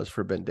something he does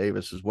for Ben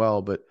Davis as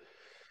well. But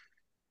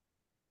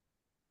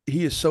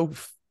he is so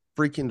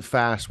freaking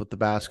fast with the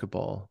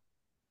basketball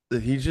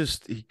that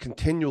he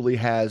continually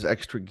has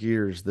extra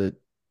gears that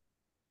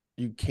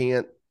you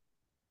can't.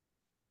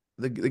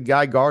 The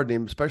guy guarding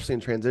him, especially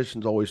in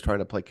transitions, always trying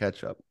to play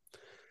catch up,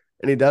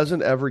 and he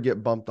doesn't ever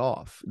get bumped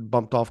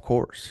off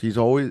course.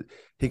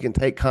 He can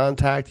take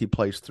contact, he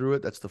plays through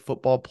it. That's the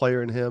football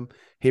player in him.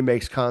 He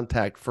makes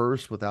contact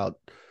first without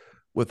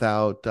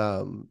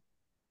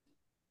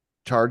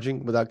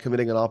charging, without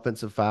committing an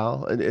offensive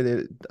foul. I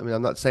mean,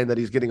 I'm not saying that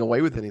he's getting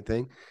away with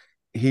anything.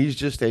 He's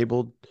just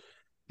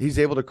he's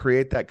able to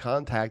create that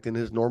contact in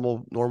his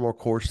normal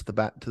course to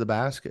the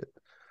basket.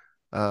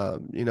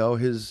 You know,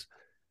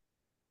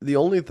 the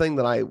only thing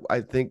that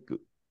I think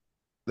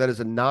that is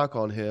a knock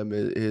on him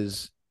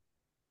is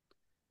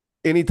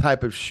any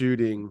type of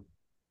shooting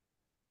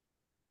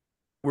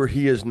where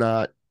he is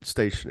not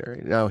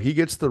stationary. Now he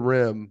gets the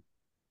rim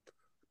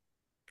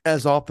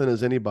as often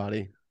as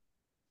anybody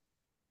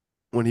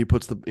when he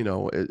puts you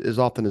know, as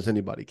often as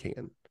anybody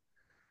can.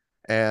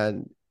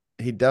 And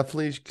he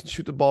definitely can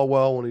shoot the ball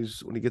well when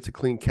he gets a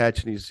clean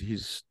catch and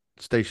he's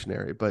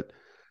stationary. But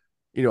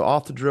you know,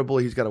 off the dribble,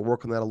 he's got to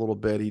work on that a little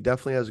bit. He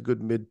definitely has a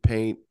good mid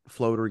paint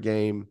floater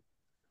game.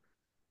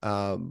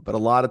 But a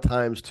lot of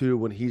times too,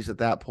 when he's at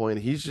that point,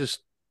 he's just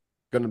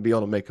going to be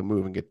able to make a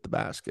move and get the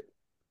basket.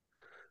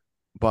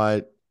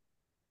 But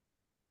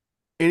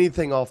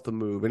anything off the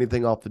move,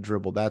 anything off the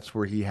dribble, that's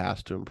where he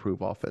has to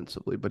improve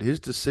offensively. But his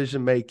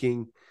decision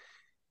making,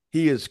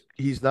 he's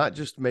not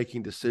just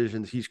making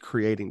decisions, he's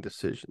creating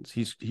decisions.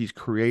 He's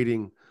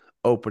creating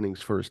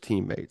openings for his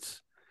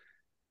teammates.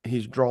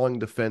 He's drawing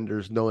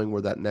defenders, knowing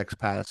where that next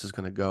pass is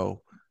going to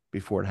go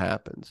before it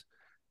happens.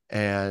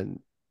 And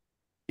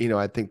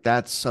I think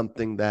that's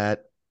something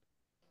that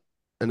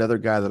another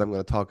guy that I'm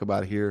going to talk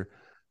about here,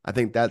 I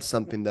think that's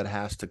something that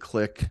has to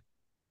click.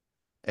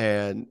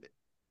 And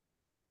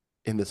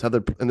in this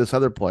other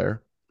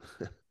player,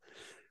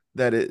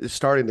 that it is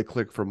starting to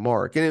click for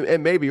Mark, and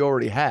it maybe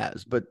already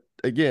has. But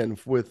again,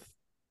 with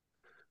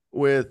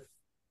Ben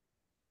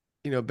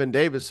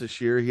Davis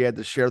this year, he had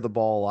to share the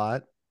ball a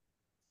lot.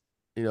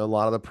 A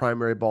lot of the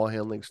primary ball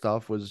handling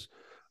stuff was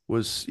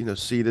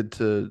ceded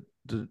to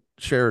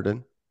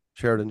Sheridan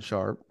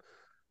Sharp,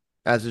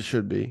 as it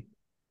should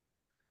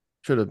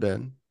have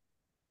been.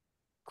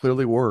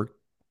 Clearly worked.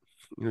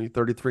 You're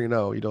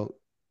 33-0.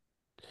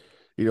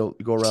 You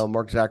don't go around.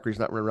 Mark Zachary's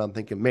not running around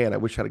thinking, man, I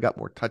wish I'd have got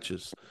more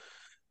touches.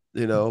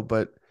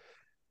 But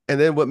and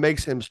then what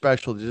makes him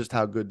special is just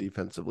how good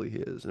defensively he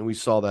is. And we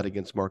saw that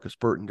against Marcus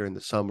Burton during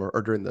the summer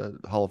or during the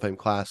Hall of Fame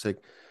Classic.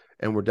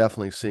 And we're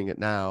definitely seeing it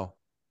now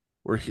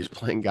where he's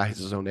playing guys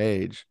his own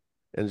age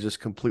and just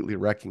completely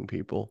wrecking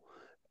people.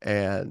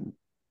 And,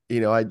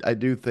 I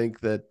do think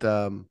that,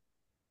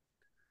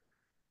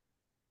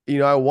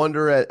 I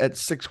wonder at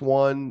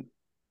 6'1",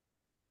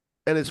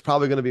 and it's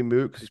probably going to be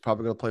moot because he's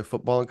probably going to play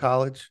football in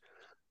college.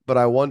 But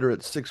I wonder at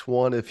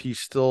 6'1" if he's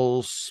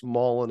still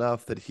small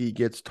enough that he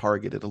gets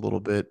targeted a little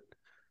bit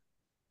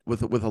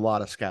with a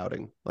lot of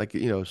scouting. Like,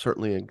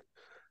 certainly in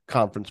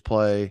conference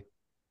play,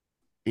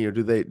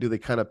 do they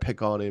kind of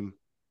pick on him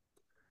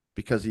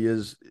because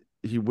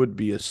he would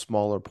be a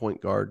smaller point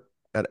guard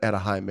at a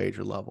high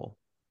major level.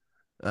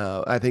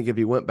 I think if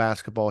he went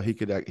basketball,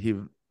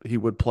 he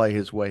would play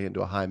his way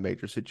into a high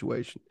major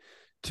situation.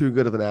 Too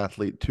good of an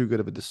athlete, too good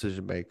of a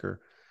decision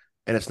maker.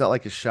 And it's not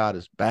like his shot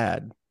is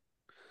bad.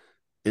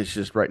 It's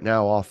just right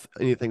now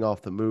anything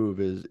off the move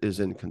is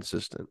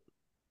inconsistent.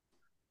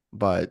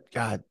 But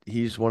God,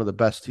 he's one of the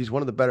best. He's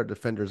one of the better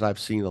defenders I've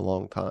seen in a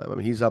long time. I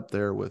mean, he's up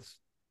there with.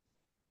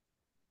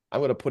 I'm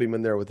going to put him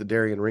in there with the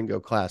Darian Ringo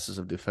classes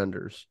of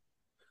defenders,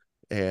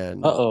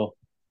 and Uh-oh.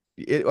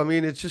 I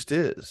mean, it just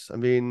is. I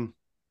mean,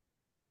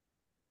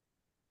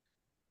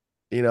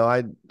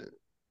 I,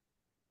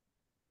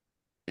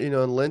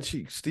 and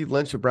Steve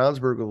Lynch of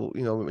Brownsburg,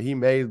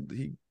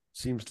 he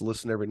seems to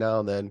listen every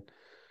now and then.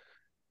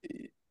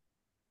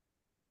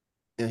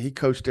 He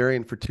coached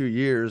Darian for 2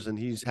 years, and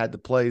he's had to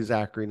play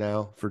Zachary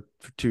now for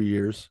 2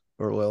 years,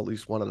 or well, at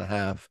least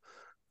 1.5,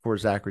 before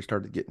Zachary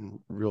started getting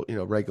real,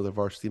 regular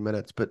varsity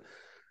minutes. But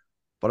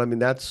I mean,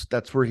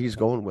 that's where he's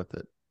going with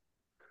it.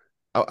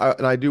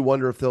 And I do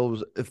wonder if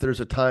there's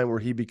a time where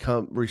he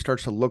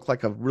starts to look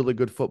like a really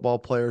good football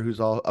player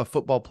a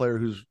football player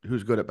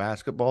who's good at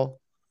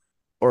basketball,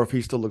 or if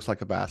he still looks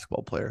like a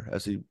basketball player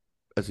as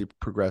he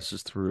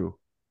progresses through,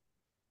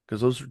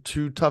 because those are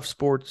two tough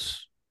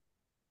sports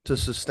to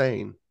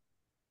sustain.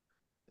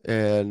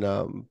 And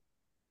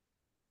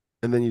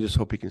then you just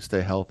hope he can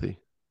stay healthy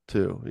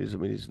too.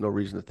 He's no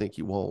reason to think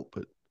he won't,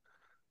 but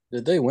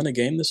Did they win a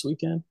game this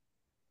weekend?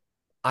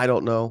 I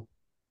don't know.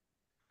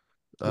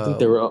 I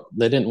think Um,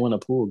 they didn't win a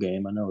pool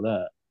game. I know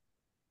that.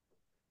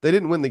 they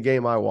didn't win the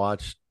game I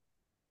watched,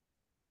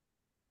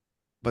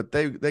 but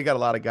they got a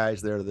lot of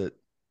guys there that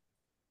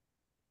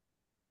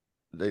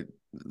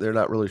they're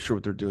not really sure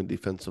what they're doing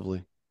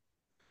defensively.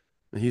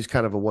 And he's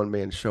kind of a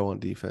one-man show on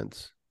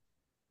defense.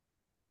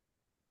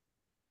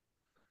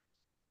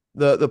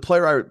 The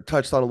player I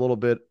touched on a little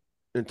bit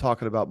in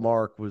talking about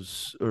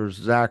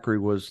Zachary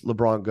was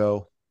LeBron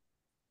Go.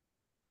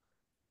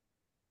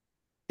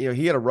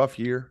 He had a rough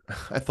year,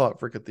 I thought,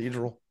 for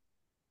Cathedral.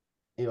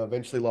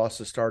 Eventually lost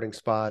his starting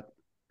spot.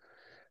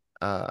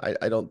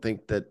 I don't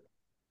think that.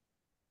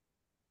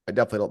 I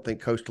definitely don't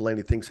think Coach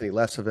Delaney thinks any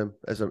less of him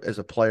as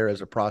a player,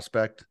 as a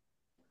prospect.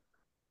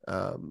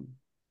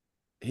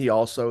 He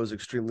also is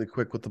extremely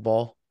quick with the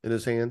ball in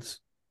his hands.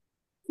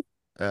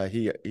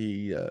 He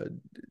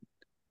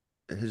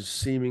has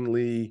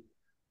seemingly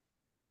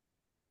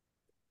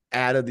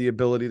added the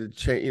ability to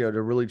change,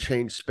 to really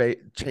change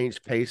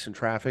pace and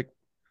traffic,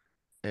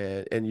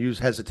 and use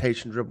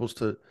hesitation dribbles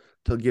to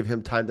give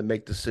him time to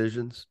make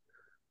decisions.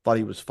 Thought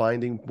he was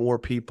finding more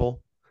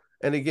people.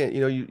 And again,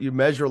 you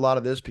measure a lot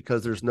of this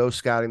because there's no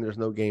scouting, there's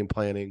no game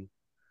planning.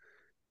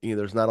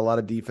 There's not a lot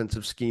of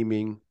defensive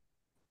scheming.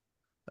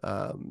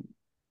 And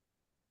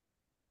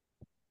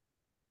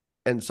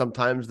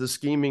sometimes the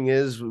scheming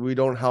is we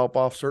don't help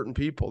off certain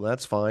people.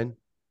 That's fine.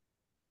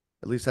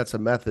 At least that's a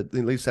method.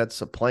 At least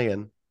that's a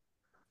plan.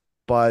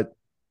 But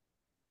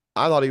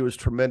I thought he was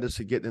tremendous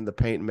at getting in the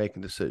paint and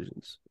making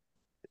decisions.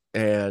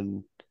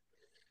 And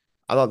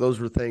I thought those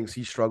were things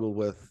he struggled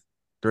with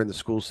during the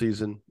school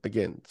season.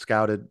 Again,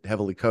 scouted,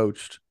 heavily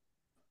coached.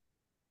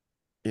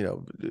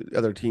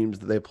 Other teams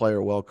that they play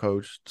are well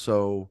coached.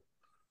 So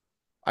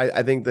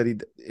I think that he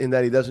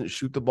doesn't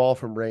shoot the ball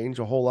from range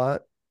a whole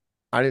lot.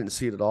 I didn't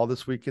see it at all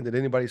this weekend. Did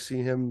anybody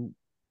see him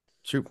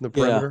shoot from the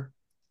Yeah. perimeter?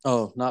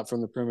 Oh, not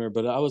from the perimeter,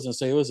 but I was gonna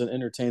say it was an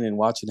entertaining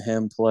watching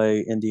him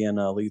play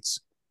Indiana Elite's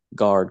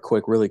guard,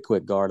 really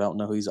quick guard. I don't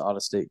know who he's an out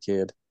of state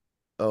kid,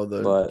 Oh,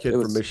 the but it kid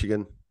from was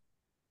Michigan,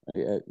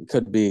 it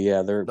could be,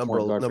 yeah, their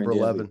point guard for number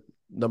Indiana. 11,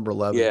 number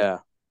 11. Yeah.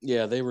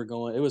 Yeah, they were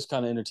going. It was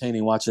kind of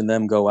entertaining watching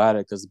them go at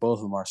it because both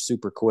of them are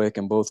super quick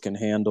and both can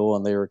handle,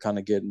 and they were kind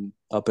of getting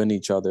up in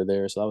each other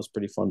there. So that was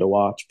pretty fun to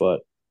watch.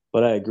 But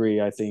I agree.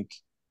 I think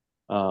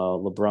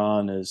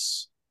LeBron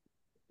is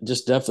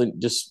just definitely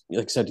just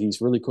like I said,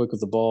 he's really quick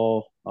with the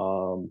ball.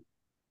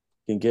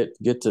 Can get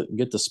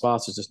the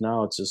spots. It's just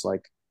now it's just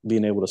like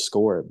being able to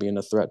score it, being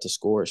a threat to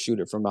score it, shoot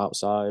it from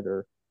outside,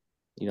 or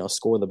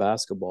score the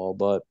basketball.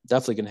 But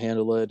definitely can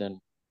handle it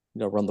and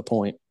run the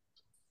point.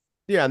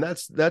 Yeah, and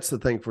that's the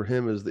thing for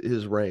him is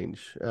his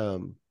range.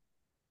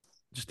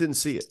 Just didn't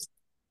see it,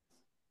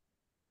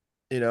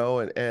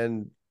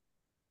 and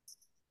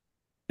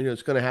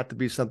it's going to have to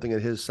be something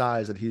at his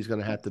size that he's going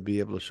to have to be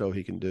able to show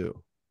he can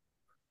do.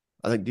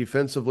 I think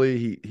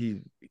defensively,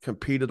 he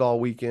competed all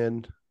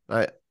weekend.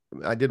 I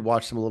did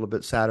watch him a little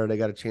bit Saturday.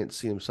 Got a chance to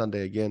see him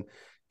Sunday again.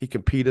 He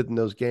competed in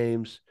those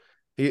games.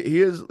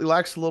 He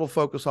lacks a little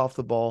focus off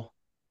the ball.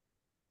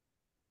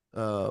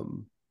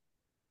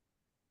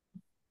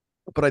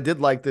 But I did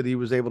like that he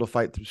was able to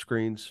fight through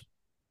screens,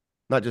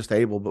 not just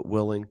able but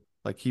willing.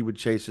 Like he would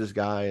chase his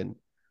guy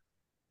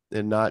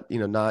and not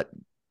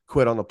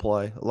quit on a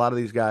play. A lot of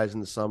these guys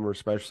in the summer,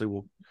 especially,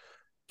 will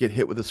get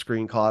hit with a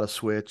screen, call it a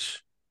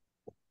switch.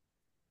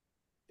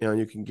 And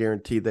you can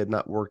guarantee they've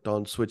not worked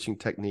on switching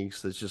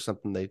techniques. That's just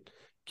something they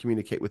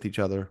communicate with each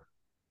other.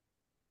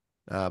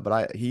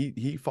 But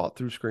he fought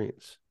through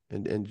screens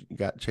and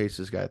got chased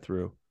this guy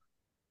through.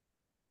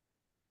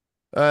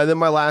 Then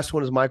my last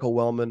one is Michael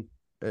Wellman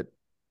at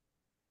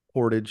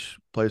Portage,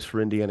 plays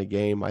for Indiana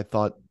Game. I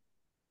thought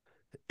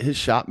his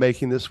shot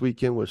making this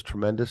weekend was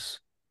tremendous.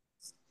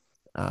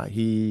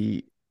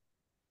 He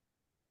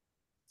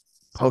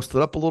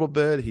posted up a little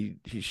bit.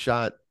 He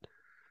shot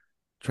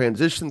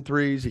transition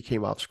threes. He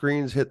came off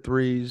screens, hit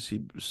threes.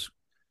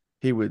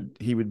 He would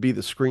be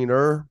the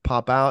screener,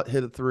 pop out,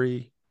 hit a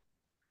three.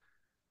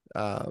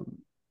 Cut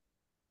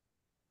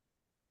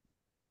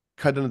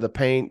into the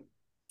paint,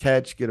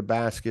 catch, get a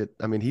basket.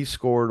 I mean, he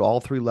scored all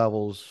three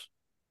levels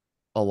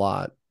a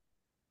lot,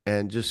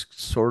 and just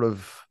sort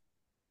of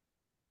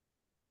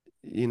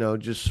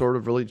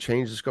really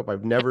changed the scope.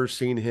 I've never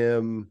seen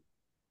him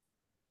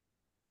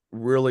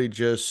really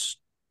just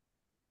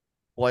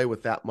play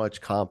with that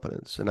much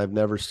confidence, and I've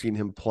never seen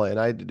him play. And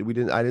I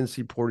didn't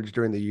see Portage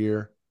during the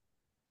year.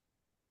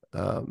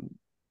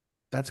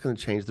 That's going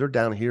to change. They're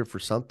down here for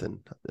something.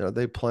 Are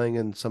they playing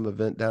in some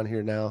event down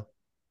here now?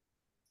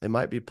 They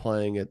might be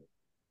playing at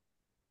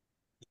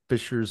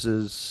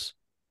Fisher's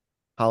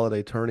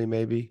holiday tourney,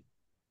 maybe.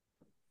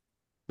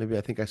 Maybe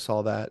I think I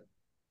saw that.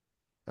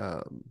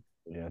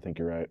 Yeah, I think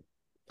you're right.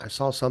 I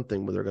saw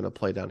something where they're going to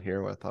play down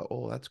here where I thought,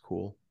 oh, that's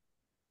cool.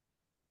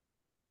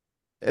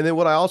 And then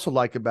what I also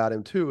like about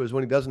him too is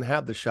when he doesn't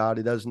have the shot,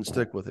 he doesn't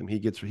stick with him.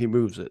 He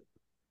moves it.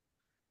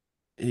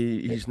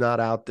 He's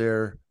not out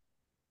there.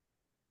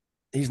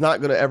 He's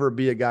not going to ever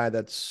be a guy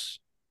that's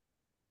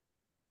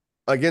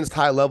against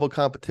high level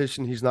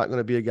competition. He's not going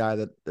to be a guy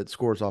that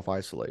scores off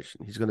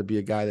isolation. He's going to be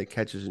a guy that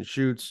catches and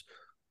shoots,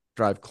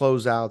 drive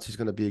closeouts. He's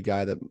going to be a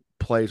guy that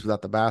plays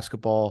without the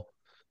basketball,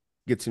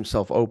 gets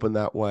himself open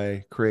that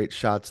way, creates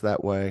shots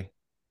that way.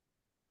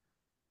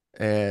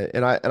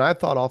 And I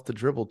thought off the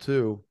dribble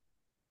too,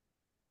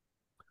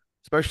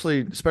 especially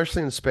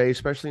in space,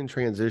 especially in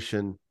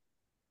transition.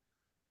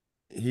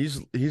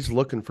 He's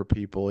looking for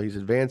people. He's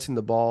advancing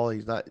the ball.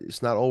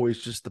 It's not always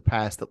just the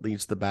pass that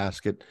leads to the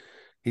basket.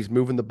 He's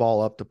moving the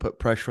ball up to put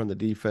pressure on the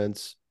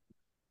defense.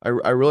 I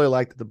really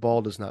like that the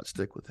ball does not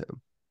stick with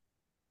him.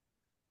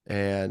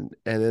 And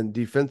then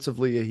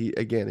defensively, he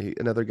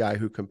another guy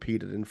who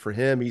competed. And for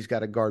him, he's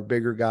got to guard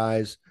bigger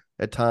guys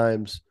at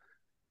times.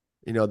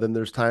 Then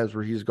there's times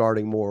where he's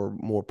guarding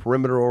more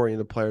perimeter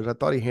oriented players. I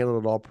thought he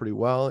handled it all pretty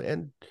well.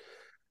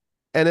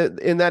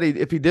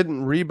 If he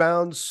didn't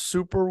rebound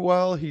super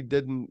well, he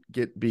didn't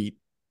get beat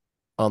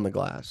on the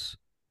glass.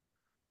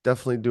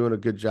 Definitely doing a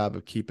good job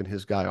of keeping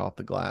his guy off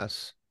the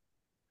glass.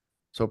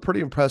 So pretty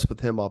impressed with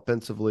him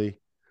offensively,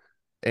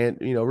 and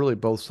really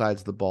both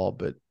sides of the ball.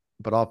 But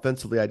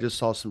offensively, I just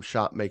saw some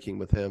shot making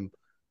with him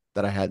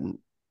that I hadn't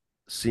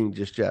seen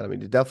just yet. I mean,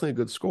 he's definitely a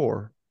good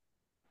scorer,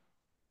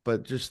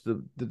 but just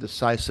the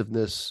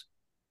decisiveness,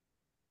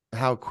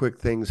 how quick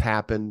things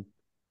happen,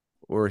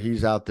 where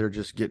he's out there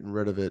just getting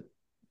rid of it,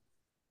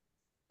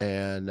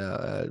 and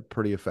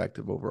pretty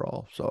effective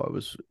overall. So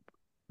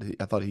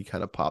I thought he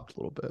kind of popped a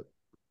little bit.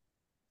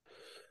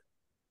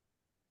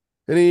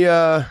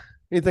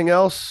 Anything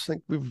else? I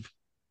think we've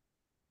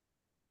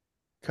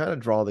kind of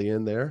draw the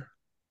end there.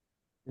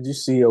 Did you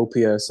see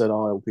OPS at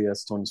all?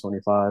 OPS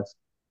 2025.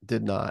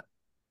 Did not.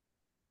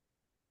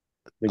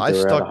 I think I they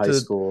were out of stuck high to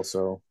school,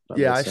 so that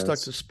Yeah, I makes stuck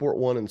sense. to Sport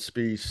One and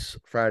Spiece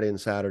Friday and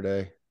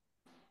Saturday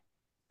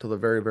till the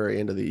very, very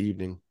end of the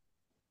evening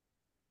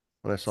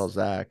when I saw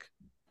Zach.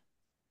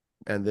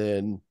 And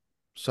then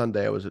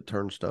Sunday I was at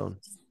Turnstone.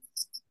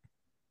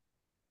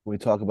 We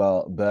talk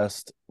about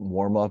best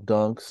warm-up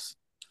dunks.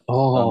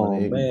 Oh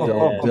Dominique, man,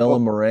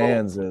 Dylan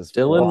Moran's is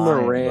Dylan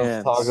flying,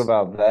 Let's talk Morant's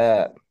about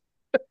that.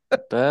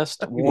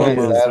 best He won warm he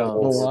up is that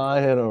award. dunks.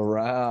 flying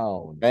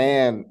around.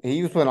 Man,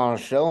 he was putting on a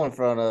show in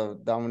front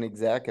of Dominique,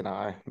 Zach, and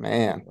I.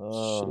 Man,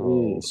 Oh,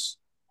 Jeez.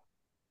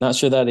 Not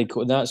sure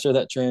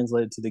that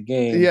translated to the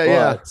game, Yeah,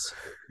 yeah.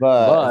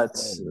 but but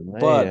the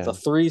man.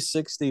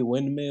 360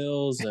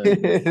 windmills and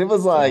it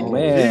was like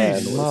Holy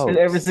man Jeez. was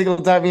every smokes. single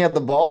time he had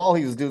the ball,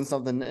 he was doing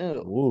something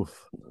new.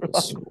 Woof.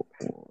 was You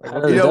know,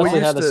 we definitely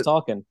used had us to,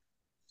 talking.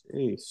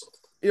 Jeez.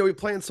 we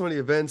play in so many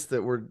events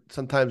that were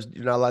sometimes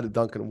you're not allowed to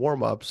dunk in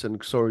warm-ups.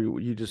 And so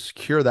you just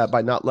cure that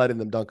by not letting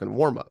them dunk in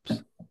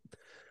warm-ups.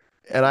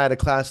 And I had a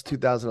class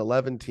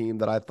 2011 team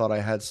that I thought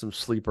I had some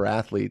sleeper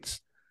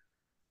athletes.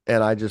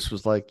 And I just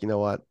was like, you know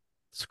what?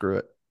 Screw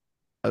it.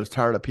 I was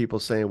tired of people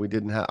saying we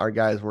didn't have our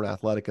guys weren't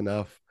athletic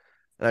enough.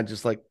 And I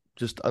just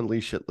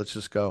unleash it. Let's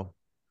just go.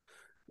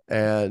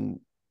 And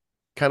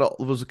kind of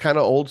was kind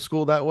of old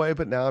school that way,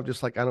 but now I'm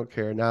just like, I don't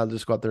care. Now I'll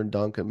just go out there and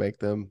dunk and make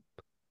them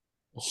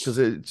because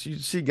you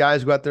see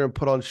guys go out there and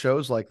put on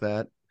shows like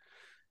that.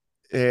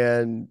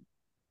 And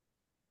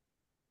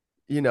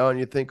and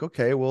you think,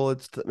 okay, well,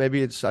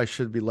 maybe I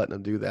should be letting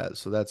them do that.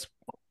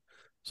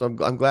 So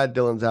I'm glad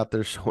Dylan's out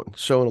there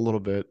showing a little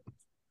bit.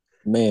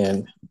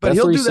 Man, But that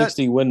he'll do that.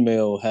 360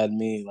 windmill had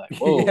me like, Yeah,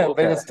 whoa, made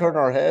okay. us turn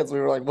our heads. We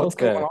were like, "What's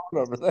going Okay. on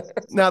over there?"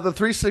 Now the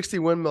 360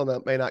 windmill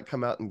that may not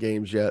come out in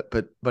games yet,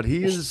 but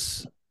he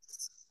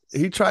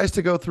tries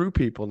to go through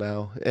people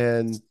now,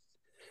 and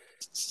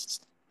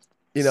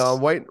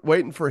I'm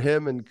waiting for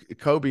him and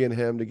Kobe and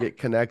him to get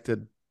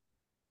connected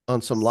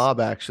on some lob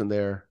action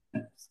there.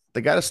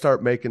 They got to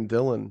start making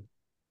Dylan.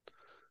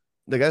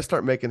 They got to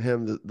start making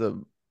him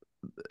the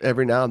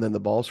every now and then the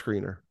ball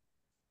screener,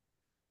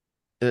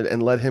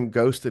 and let him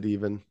ghost it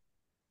even.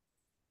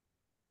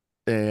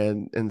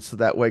 And so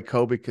that way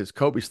because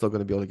Kobe's still going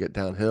to be able to get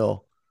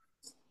downhill.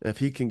 If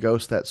he can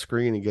ghost that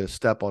screen and get a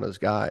step on his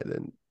guy,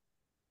 then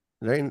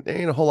there ain't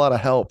a whole lot of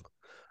help.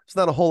 It's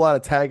not a whole lot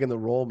of tagging the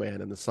roll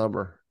man in the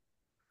summer.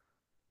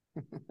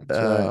 That's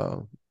right.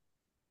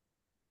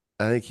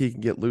 I think he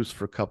can get loose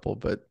for a couple,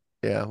 but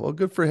yeah, well,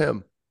 good for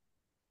him.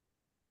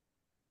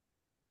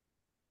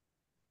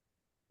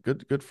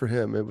 Good for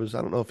him.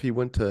 I don't know if he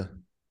went to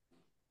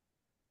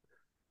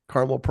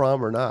Carmel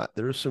prom or not.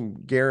 There was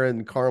some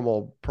Garen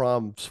Carmel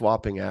prom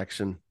swapping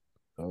action.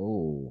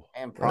 Oh,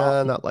 And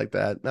prom. Not like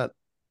that. Not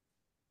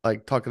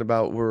like talking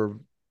about where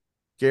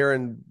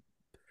Garen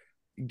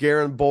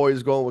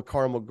boys going with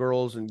Carmel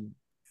girls and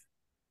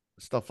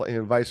stuff like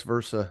and vice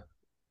versa.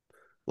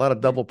 A lot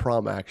of double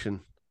prom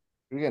action.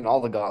 You're getting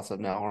all the gossip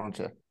now, aren't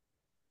you?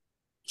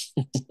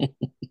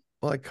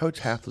 Well, I coach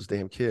half those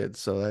damn kids,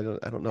 so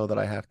I don't know that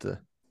I have to.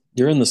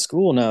 You're in the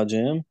school now,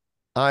 Jim.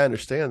 I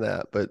understand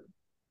that, but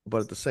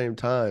at the same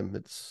time,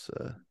 it's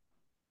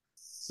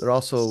they're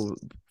also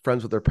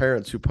friends with their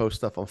parents who post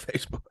stuff on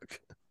Facebook.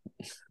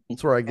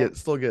 That's where I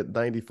still get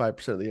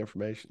 95% of the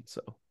information.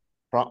 So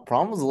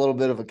Prom was a little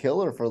bit of a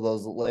killer for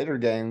those later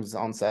games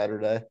on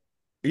Saturday.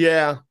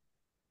 yeah,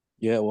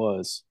 Yeah, it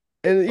was.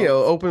 and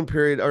open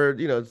period or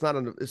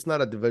it's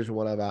not a Division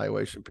I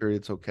evaluation period.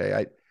 It's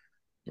okay.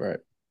 Right.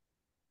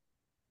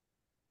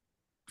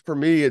 For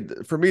me,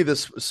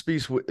 this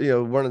speech,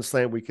 running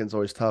slam weekend's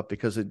always tough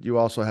because you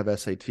also have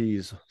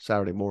SATs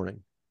Saturday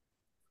morning.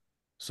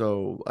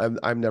 So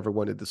I'm never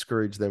going to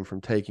discourage them from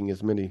taking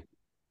as many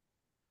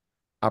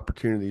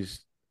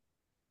opportunities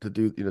to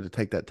do, to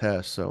take that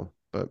test. So,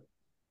 but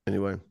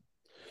anyway,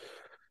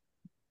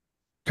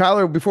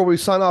 Kyler, before we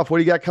sign off, what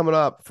do you got coming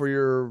up for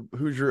your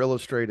Hoosier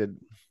Illustrated?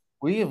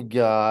 We've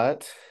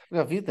got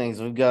a few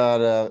things. We've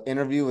got an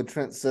interview with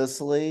Trent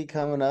Sicily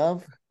coming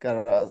up.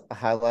 Got a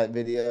highlight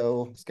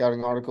video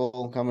scouting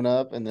article coming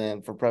up, and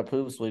then for Prep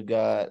Hoops, we've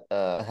got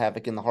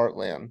Havoc in the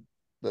Heartland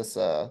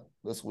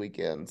this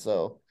weekend.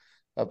 So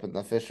up in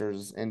the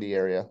Fishers Indy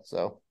area.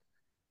 So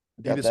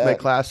got Davis May that.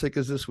 Classic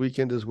is this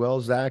weekend as well.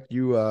 Zach,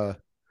 you're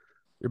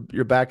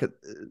back at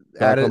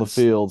back on it, the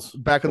fields,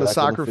 back on the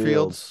soccer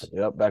fields.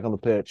 Yep, back on the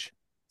pitch.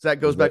 Zach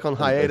goes back on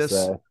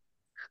hiatus.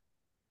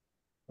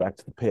 Back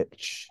to the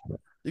pitch.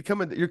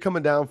 You're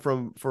coming down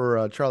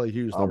for Charlie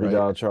Hughes. I'll be right?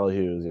 down at Charlie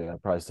Hughes. Yeah,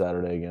 probably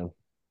Saturday again.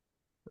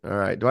 All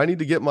right. Do I need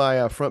to get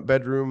my front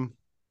bedroom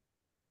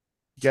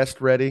guest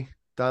ready?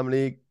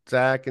 Dominique,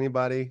 Zach,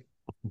 anybody?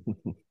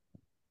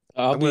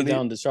 I'll I'm be gonna need.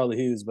 down to Charlie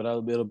Hughes, but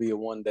it'll be a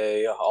one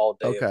day, all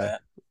day Okay.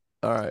 event.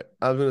 All right.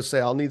 I was gonna say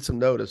I'll need some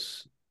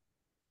notice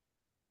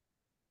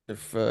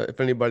if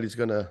anybody's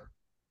gonna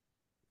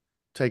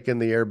take in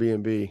the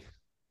Airbnb.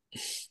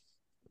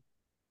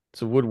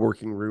 It's a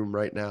woodworking room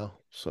right now,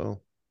 so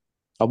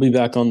I'll be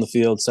back on the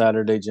field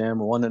Saturday, Jim.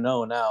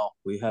 1-0 now.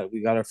 We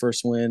got our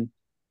first win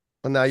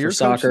well, now for you're coaching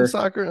soccer.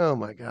 soccer. Oh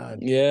my God.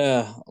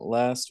 Yeah,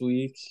 last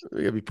week. We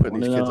gotta be putting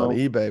these kids on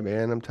 1-0. eBay,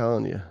 man. I'm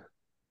telling you.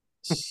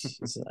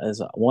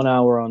 It's 1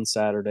 hour on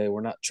Saturday.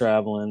 We're not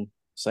traveling.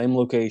 Same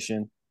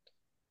location.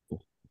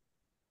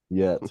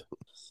 Yet.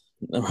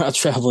 I'm not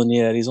traveling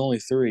yet. He's only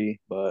 3,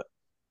 but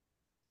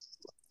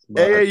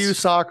AAU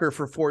soccer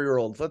for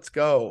 4-year-olds. Let's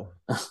go.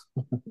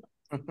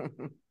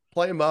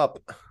 Play him up.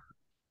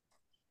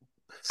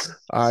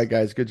 All right,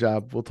 guys. Good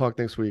job. We'll talk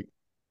next week.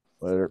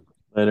 Later.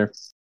 later.